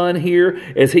the Son here,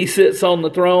 as he sits on the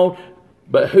throne.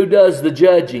 But who does the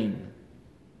judging?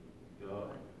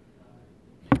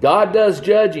 God does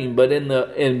judging, but in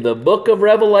the book of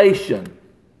Revelation,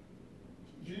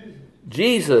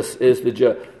 Jesus is the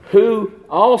judge, who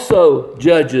also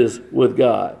judges with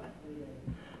God.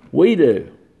 We do.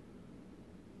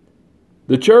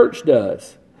 The church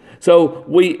does. So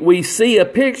we see a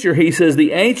picture. He says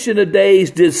the Ancient of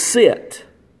Days did sit.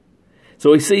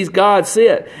 So he sees God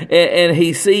sit. And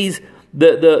he sees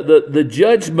the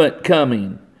judgment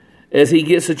coming as he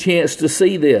gets a chance to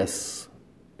see this.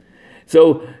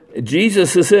 So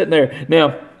Jesus is sitting there.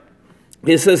 Now,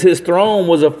 it says his throne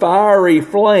was a fiery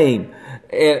flame.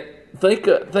 And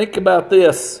think about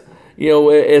this, you know,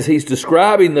 as he's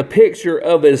describing the picture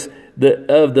of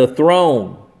the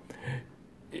throne.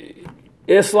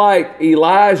 It's like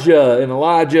Elijah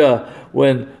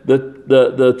when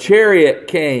the chariot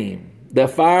came, the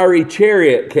fiery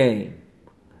chariot came.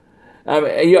 I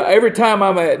mean, you know, every time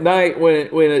I'm at night when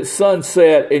it's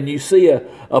sunset and you see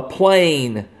a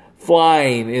plane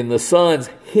flying and the sun's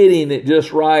hitting it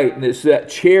just right and it's that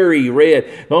cherry red,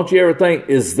 don't you ever think,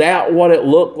 is that what it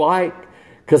looked like?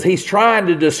 Because he's trying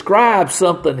to describe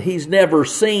something he's never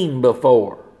seen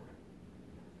before.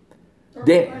 Like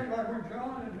when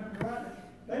John and them writing,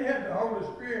 they had the Holy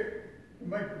Spirit to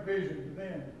make the vision to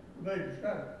them. They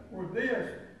described it. With this,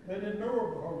 they didn't know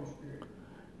of the Holy Spirit.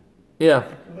 Yeah.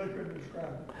 So they couldn't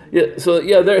describe it. Yeah. So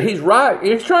yeah, he's right.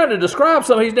 He's trying to describe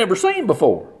something he's never seen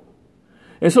before.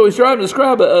 And so he's trying to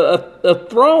describe a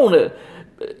throne.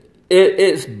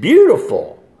 It's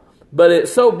beautiful, but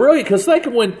it's so brilliant. Because think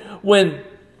of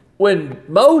when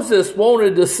Moses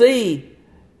wanted to see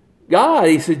God,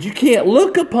 he said, "You can't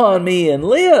look upon me and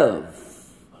live."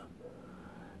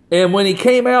 And when he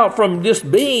came out from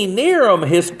just being near him,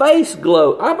 his face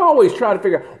glowed. I've always tried to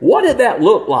figure out, what did that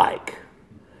look like?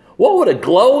 What would a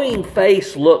glowing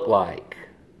face look like?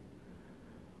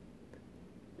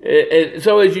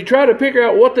 So as you try to figure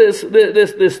out what this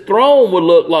throne would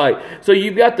look like, so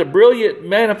you've got the brilliant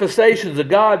manifestations of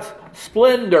God's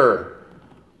splendor.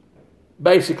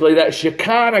 Basically, that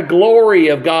Shekinah glory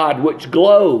of God which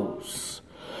glows.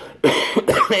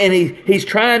 And he's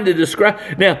trying to describe.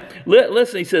 Now,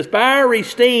 listen, he says, fiery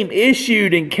steam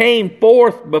issued and came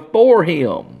forth before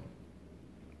him.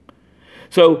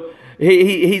 So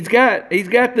he's got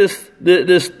this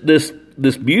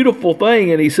beautiful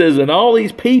thing, and he says, and all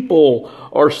these people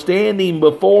are standing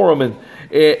before him, and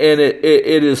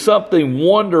it is something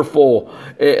wonderful.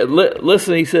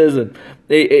 Listen, he says, and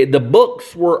the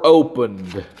books were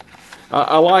opened.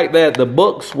 I like that. The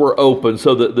books were open,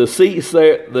 so that the seats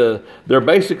there, they're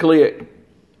basically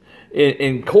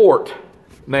in court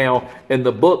now, and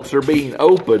the books are being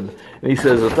opened. And he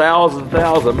says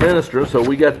 1,000 ministers. So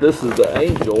we got this as the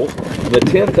angels. The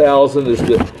 10,000 is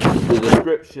the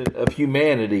description of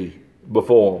humanity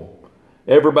before them.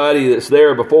 Everybody that's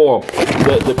there before them.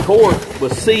 The court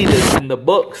was seated, and the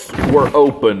books were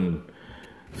open.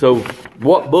 So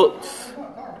what books?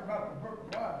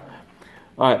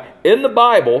 All right. In the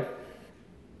Bible,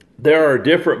 there are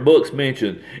different books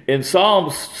mentioned. In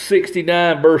Psalms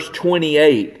 69, verse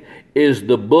 28, is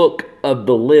the book of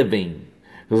the living.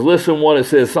 Because listen what it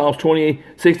says. Psalms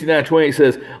 69, 28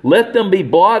 says, let them be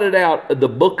blotted out of the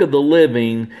book of the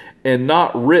living and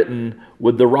not written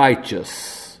with the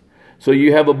righteous. So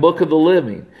you have a book of the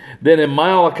living. Then in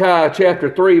Malachi chapter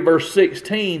 3, verse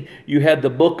 16, you had the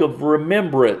book of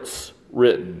remembrance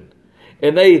written.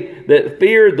 And they that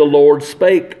feared the Lord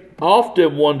spake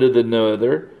often one to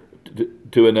another,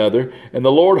 and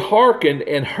the Lord hearkened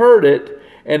and heard it,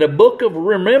 and a book of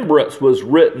remembrance was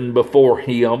written before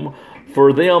him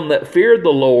for them that feared the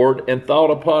Lord and thought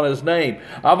upon his name.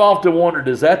 I've often wondered,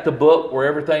 is that the book where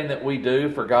everything that we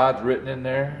do for God's written in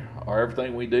there? Or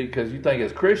everything we do? Because you think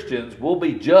as Christians, we'll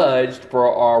be judged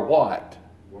for our what?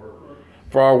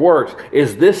 For our works.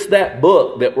 Is this that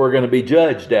book that we're going to be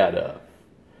judged out of?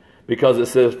 Because it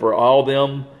says, for all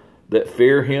them that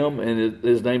fear him and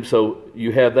his name. So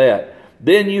you have that.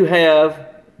 Then you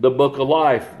have the book of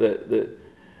life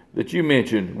that you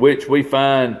mentioned, which we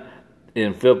find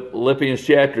in Philippians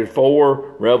chapter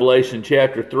 4, Revelation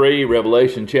chapter 3,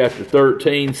 Revelation chapter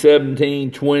 13,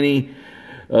 17, 20,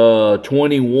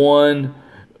 21.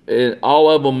 And all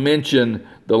of them mention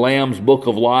the Lamb's book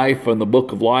of life and the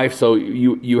book of life. So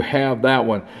you have that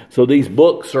one. So these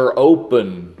books are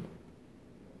open.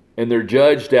 And they're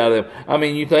judged out of them. I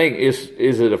mean, you think,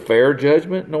 is it a fair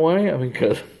judgment in a way? I mean,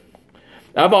 because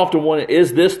I've often wondered,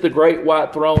 is this the great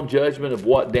white throne judgment of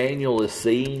what Daniel is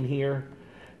seeing here?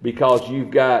 Because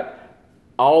you've got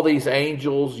all these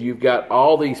angels, you've got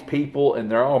all these people,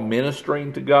 and they're all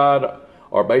ministering to God,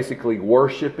 or basically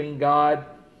worshiping God,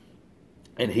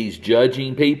 and he's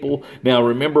judging people. Now,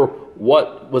 remember,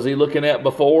 what was he looking at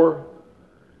before?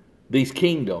 These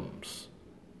kingdoms.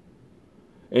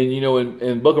 And, you know, in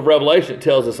the book of Revelation, it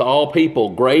tells us all people,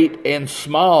 great and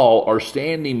small, are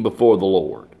standing before the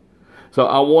Lord. So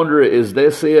I wonder, is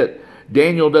this it?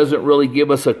 Daniel doesn't really give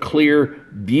us a clear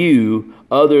view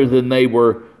other than they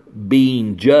were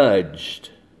being judged.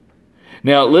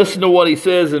 Now, listen to what he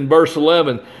says in verse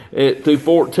 11 through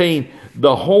 14.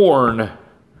 The horn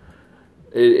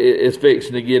is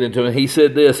fixing to get into it. He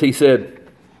said this, he said,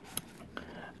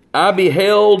 I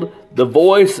beheld the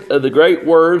voice of the great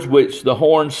words which the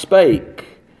horn spake.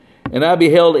 And I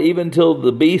beheld even till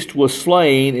the beast was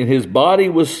slain, and his body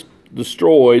was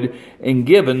destroyed and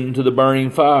given to the burning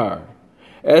fire.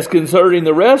 As concerning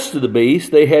the rest of the beasts,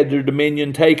 they had their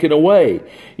dominion taken away.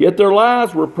 Yet their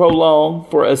lives were prolonged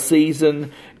for a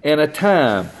season and a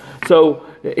time. So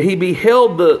he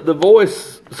beheld the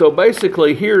voice. So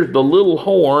basically here's the little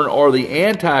horn, or the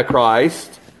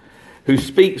Antichrist, who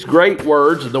speaks great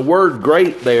words, and the word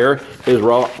great there is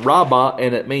Rabbah,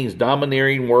 and it means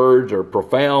domineering words or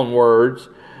profound words.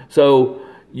 So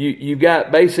you've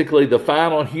got basically the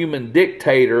final human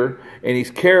dictator, and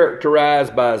he's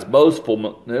characterized by his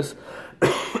boastfulness.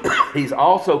 He's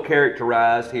also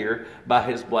characterized here by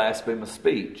his blasphemous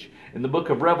speech. In the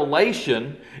book of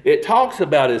Revelation, it talks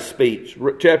about his speech.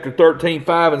 Chapter 13,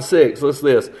 5 and 6. Listen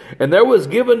to this. And there was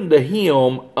given to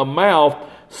him a mouth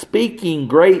speaking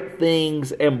great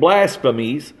things and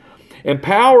blasphemies, and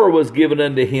power was given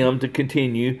unto him to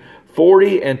continue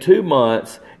 42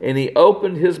 months, and he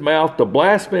opened his mouth to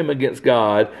blaspheme against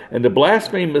God, and to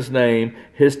blaspheme his name,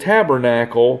 his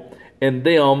tabernacle, and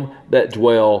them that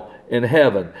dwell in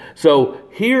heaven. So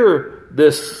here,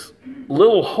 this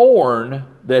little horn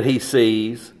that he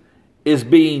sees is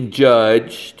being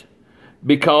judged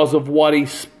because of what he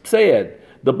said,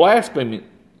 the blasphemy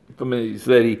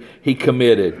that he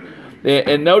committed.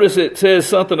 And notice it says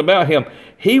something about him.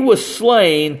 He was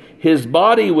slain, his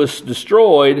body was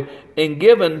destroyed, and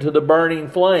given to the burning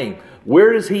flame.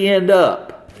 Where does he end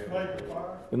up?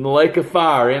 In the lake of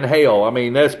fire, in hell. I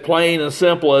mean, that's plain and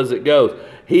simple as it goes.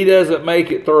 he doesn't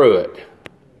make it through it.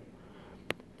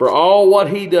 For all what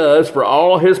he does, for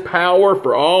all his power,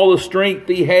 for all the strength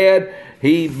he had,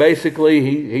 he basically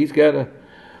he's got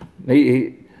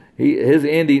his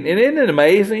ending. And isn't it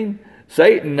amazing?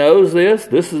 Satan knows this.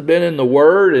 This has been in the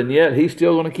Word, and yet he's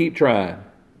still going to keep trying.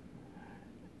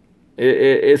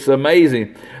 It's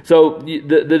amazing. So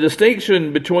the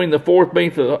distinction between the fourth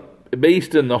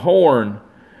beast and the horn,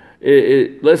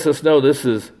 it lets us know this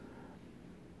is.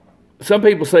 Some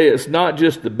people say it's not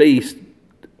just the beast,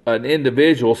 an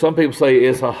individual. Some people say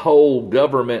it's a whole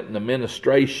government and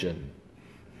administration.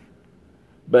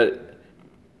 But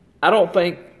I don't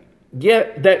think,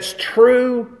 that's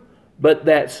true, but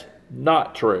that's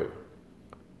not true.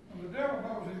 Well, the devil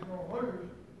knows he's going to lose,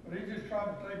 but he's just trying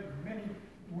to take as many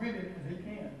with him as he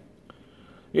can.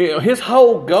 You know, his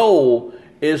whole goal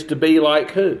is to be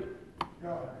like who?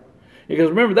 God. Because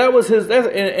remember, that was his,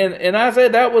 and Isaiah,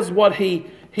 that was what he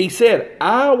said,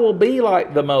 I will be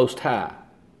like the Most High.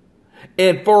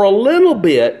 And for a little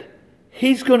bit,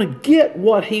 he's going to get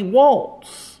what he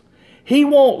wants. He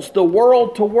wants the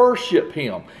world to worship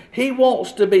him. He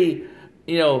wants to be,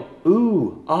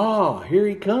 ooh, here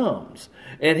he comes.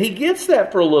 And he gets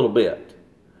that for a little bit.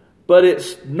 But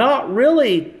it's not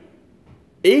really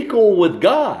equal with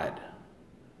God,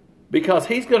 because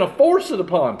he's going to force it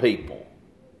upon people.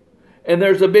 And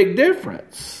there's a big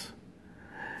difference.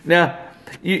 Now,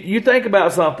 you think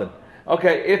about something.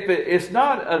 Okay, if it's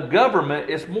not a government,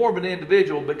 it's more of an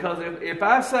individual, because if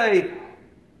I say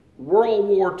World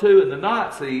War II and the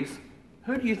Nazis,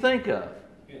 who do you think of?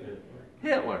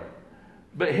 Hitler.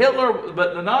 But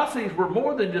the Nazis were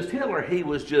more than just Hitler. He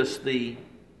was just the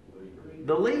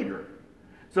leader.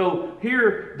 So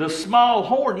here, the small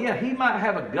horn, he might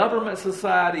have a government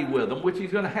society with him, which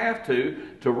he's going to have to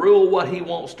rule what he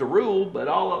wants to rule, but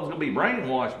all of them's going to be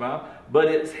brainwashed by him. But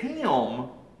it's him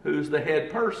who's the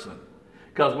head person.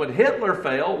 Because when Hitler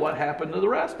fell, what happened to the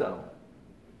rest of them?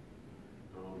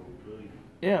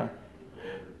 Yeah.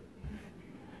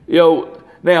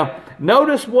 Now,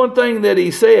 notice one thing that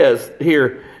he says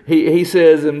here. He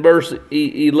says in verse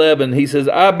 11, he says,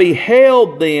 I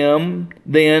beheld them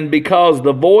then because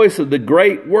the voice of the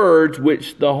great words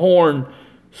which the horn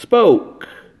spoke.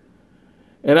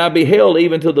 And I beheld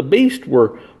even till the beast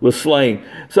was slain.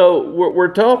 So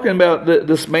we're talking about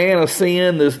this man of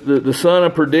sin, the son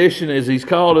of perdition, as he's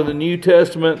called in the New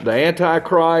Testament, the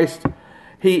Antichrist.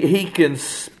 He can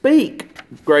speak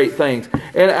great things.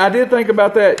 And I did think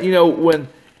about that, when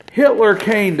Hitler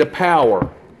came to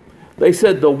power, they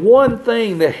said the one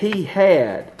thing that he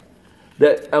had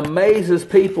that amazes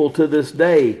people to this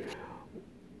day,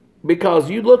 because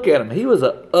you look at him, he was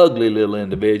an ugly little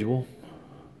individual.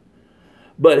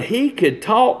 But he could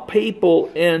talk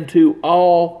people into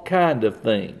all kind of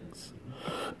things.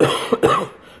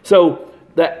 So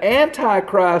the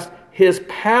Antichrist, his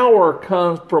power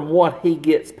comes from what he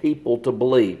gets people to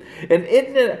believe. And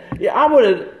I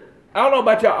don't know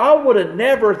about y'all, I would have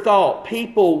never thought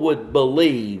people would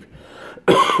believe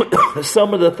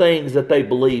some of the things that they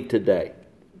believe today.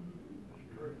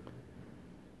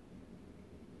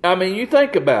 I mean, you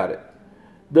think about it.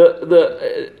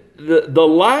 The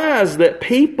lies that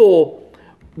people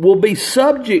will be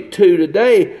subject to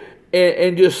today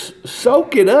and just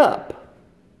soak it up.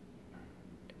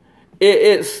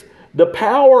 It's the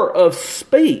power of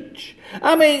speech.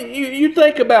 I mean, you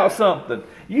think about something.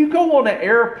 You go on an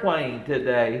airplane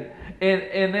today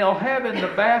and they'll have in the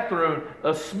bathroom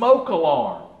a smoke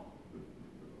alarm.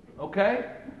 Okay?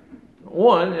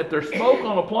 One, if there's smoke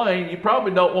on a plane, you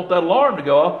probably don't want that alarm to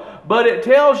go off. But it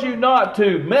tells you not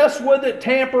to mess with it,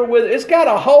 tamper with it. It's got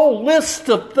a whole list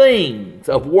of things,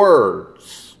 of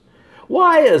words.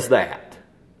 Why is that?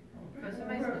 Because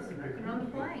somebody's supposed to be on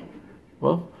the plane.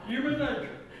 Well, human nature.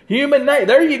 Human nature.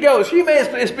 There you go.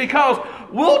 It's because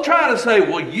we'll try to say,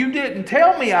 well, you didn't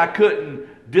tell me I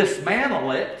couldn't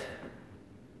dismantle it.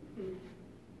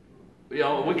 We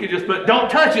could just put, don't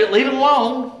touch it, leave it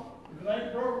alone. If it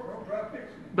ain't broke, don't try to fix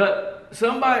it. But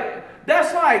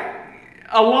that's like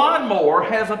a lawnmower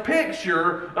has a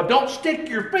picture of don't stick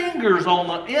your fingers on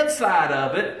the inside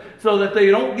of it so that they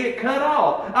don't get cut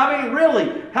off. I mean,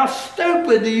 really, how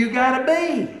stupid do you got to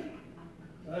be?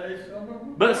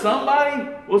 But somebody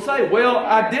will say, well,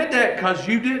 I did that because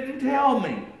you didn't tell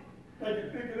me. They can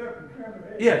pick it up and trim their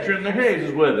heads. Yeah, trim their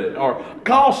heads with it. Or,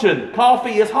 caution,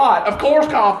 coffee is hot. Of course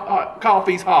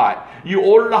coffee's hot. You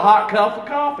ordered a hot cup of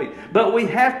coffee. But we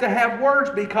have to have words,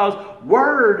 because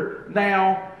word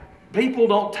now, people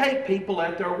don't take people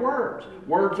at their words.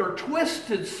 Words are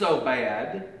twisted so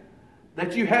bad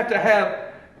that you have to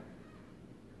have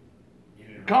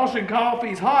caution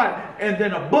coffee's hot, and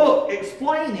then a book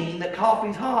explaining that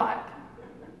coffee's hot.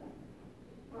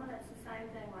 Well, that's the same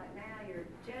thing like now, you're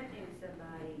judging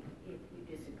somebody if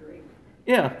you disagree.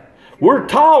 Yeah. We're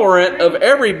tolerant of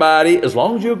everybody as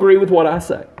long as you agree with what I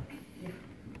say.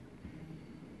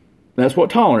 That's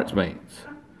what tolerance means.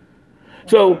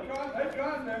 So, They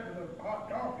tried that with the hot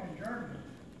coffee in Germany,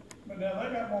 but now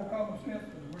they got more common sense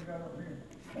than we got over here.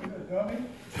 They said,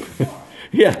 dummy.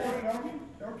 yeah.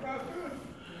 They'll try to do it.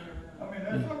 I mean,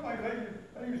 there's something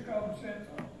they use common sense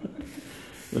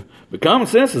on. But common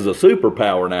sense is a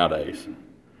superpower nowadays.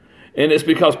 And it's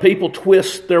because people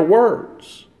twist their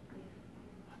words.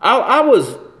 I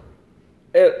was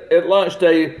at lunch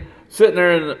day sitting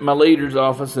there in my leader's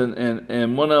office,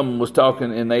 and one of them was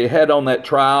talking, and they had on that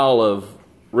trial of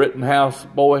Rittenhouse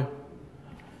boy.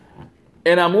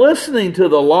 And I'm listening to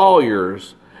the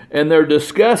lawyers, and they're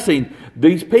discussing,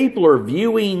 these people are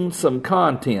viewing some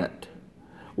content.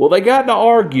 Well, they got in an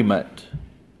argument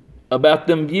about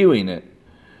them viewing it.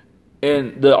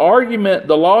 And the argument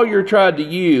the lawyer tried to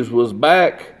use was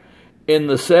back in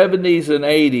the 70s and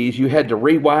 80s, you had to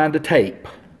rewind a tape.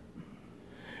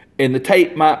 And the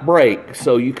tape might break,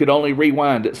 so you could only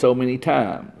rewind it so many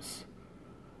times.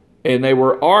 And they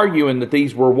were arguing that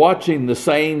these were watching the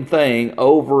same thing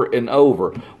over and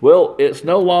over. Well, it's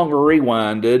no longer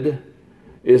rewinded.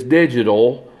 It's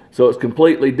digital, so it's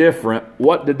completely different.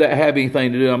 What did that have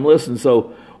anything to do? I'm listening,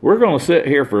 so we're going to sit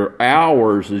here for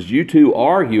hours as you two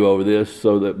argue over this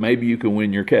so that maybe you can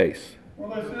win your case. Well,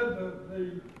 they said the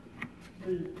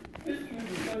picture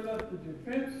that set up the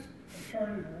defense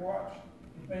attorney to watch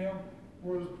the film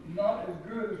was not as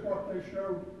good as what they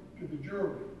showed to the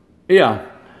jury. Yeah.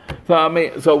 So I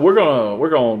mean, so we're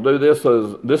gonna do this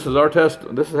as this is our test.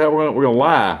 This is how we're gonna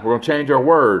lie. We're gonna change our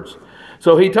words.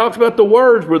 So he talks about the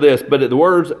words were this, but the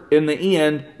words in the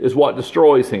end is what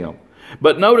destroys him.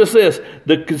 But notice this: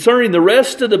 concerning the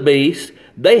rest of the beasts,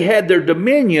 they had their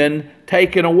dominion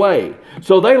taken away.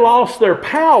 So they lost their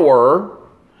power.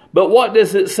 But what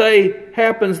does it say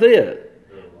happens then?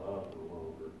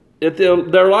 If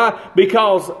they're alive,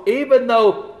 because even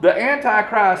though the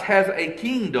Antichrist has a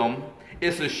kingdom,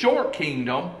 it's a short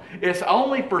kingdom. It's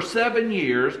only for 7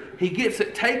 years. He gets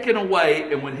it taken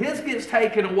away, and when his gets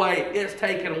taken away, it's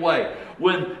taken away.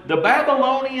 When the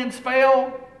Babylonians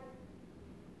fell,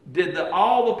 did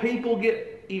all the people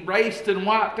get erased and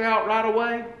wiped out right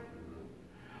away?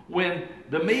 When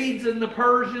the Medes and the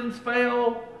Persians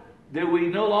fell, did we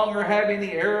no longer have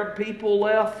any Arab people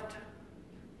left?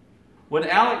 When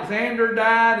Alexander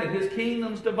died and his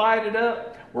kingdom's divided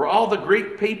up, were all the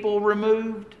Greek people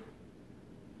removed?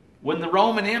 When the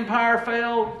Roman Empire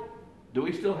fell, do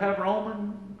we still have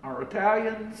Roman or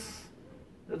Italians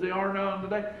as they are known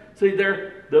today? See,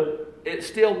 it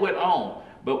still went on.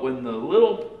 But when the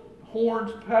little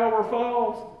horn's power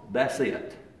falls, that's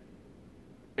it.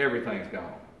 Everything's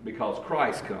gone because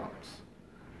Christ comes.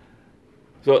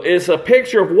 So it's a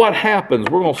picture of what happens.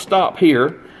 We're going to stop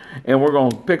here, and we're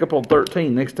going to pick up on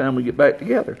 13 next time we get back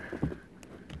together.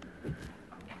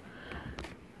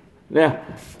 Now,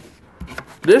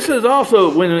 this is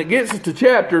also, when it gets to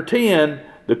chapter 10,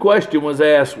 the question was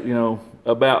asked,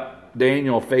 about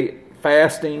Daniel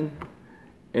fasting.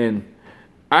 And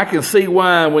I can see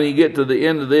why when you get to the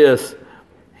end of this,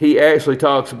 he actually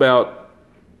talks about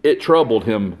it troubled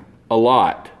him a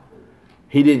lot.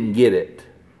 He didn't get it.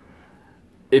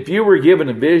 If you were given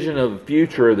a vision of a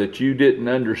future that you didn't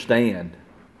understand,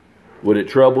 would it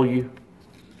trouble you?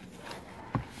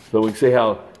 So we can see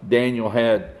how Daniel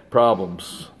had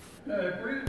problems. If we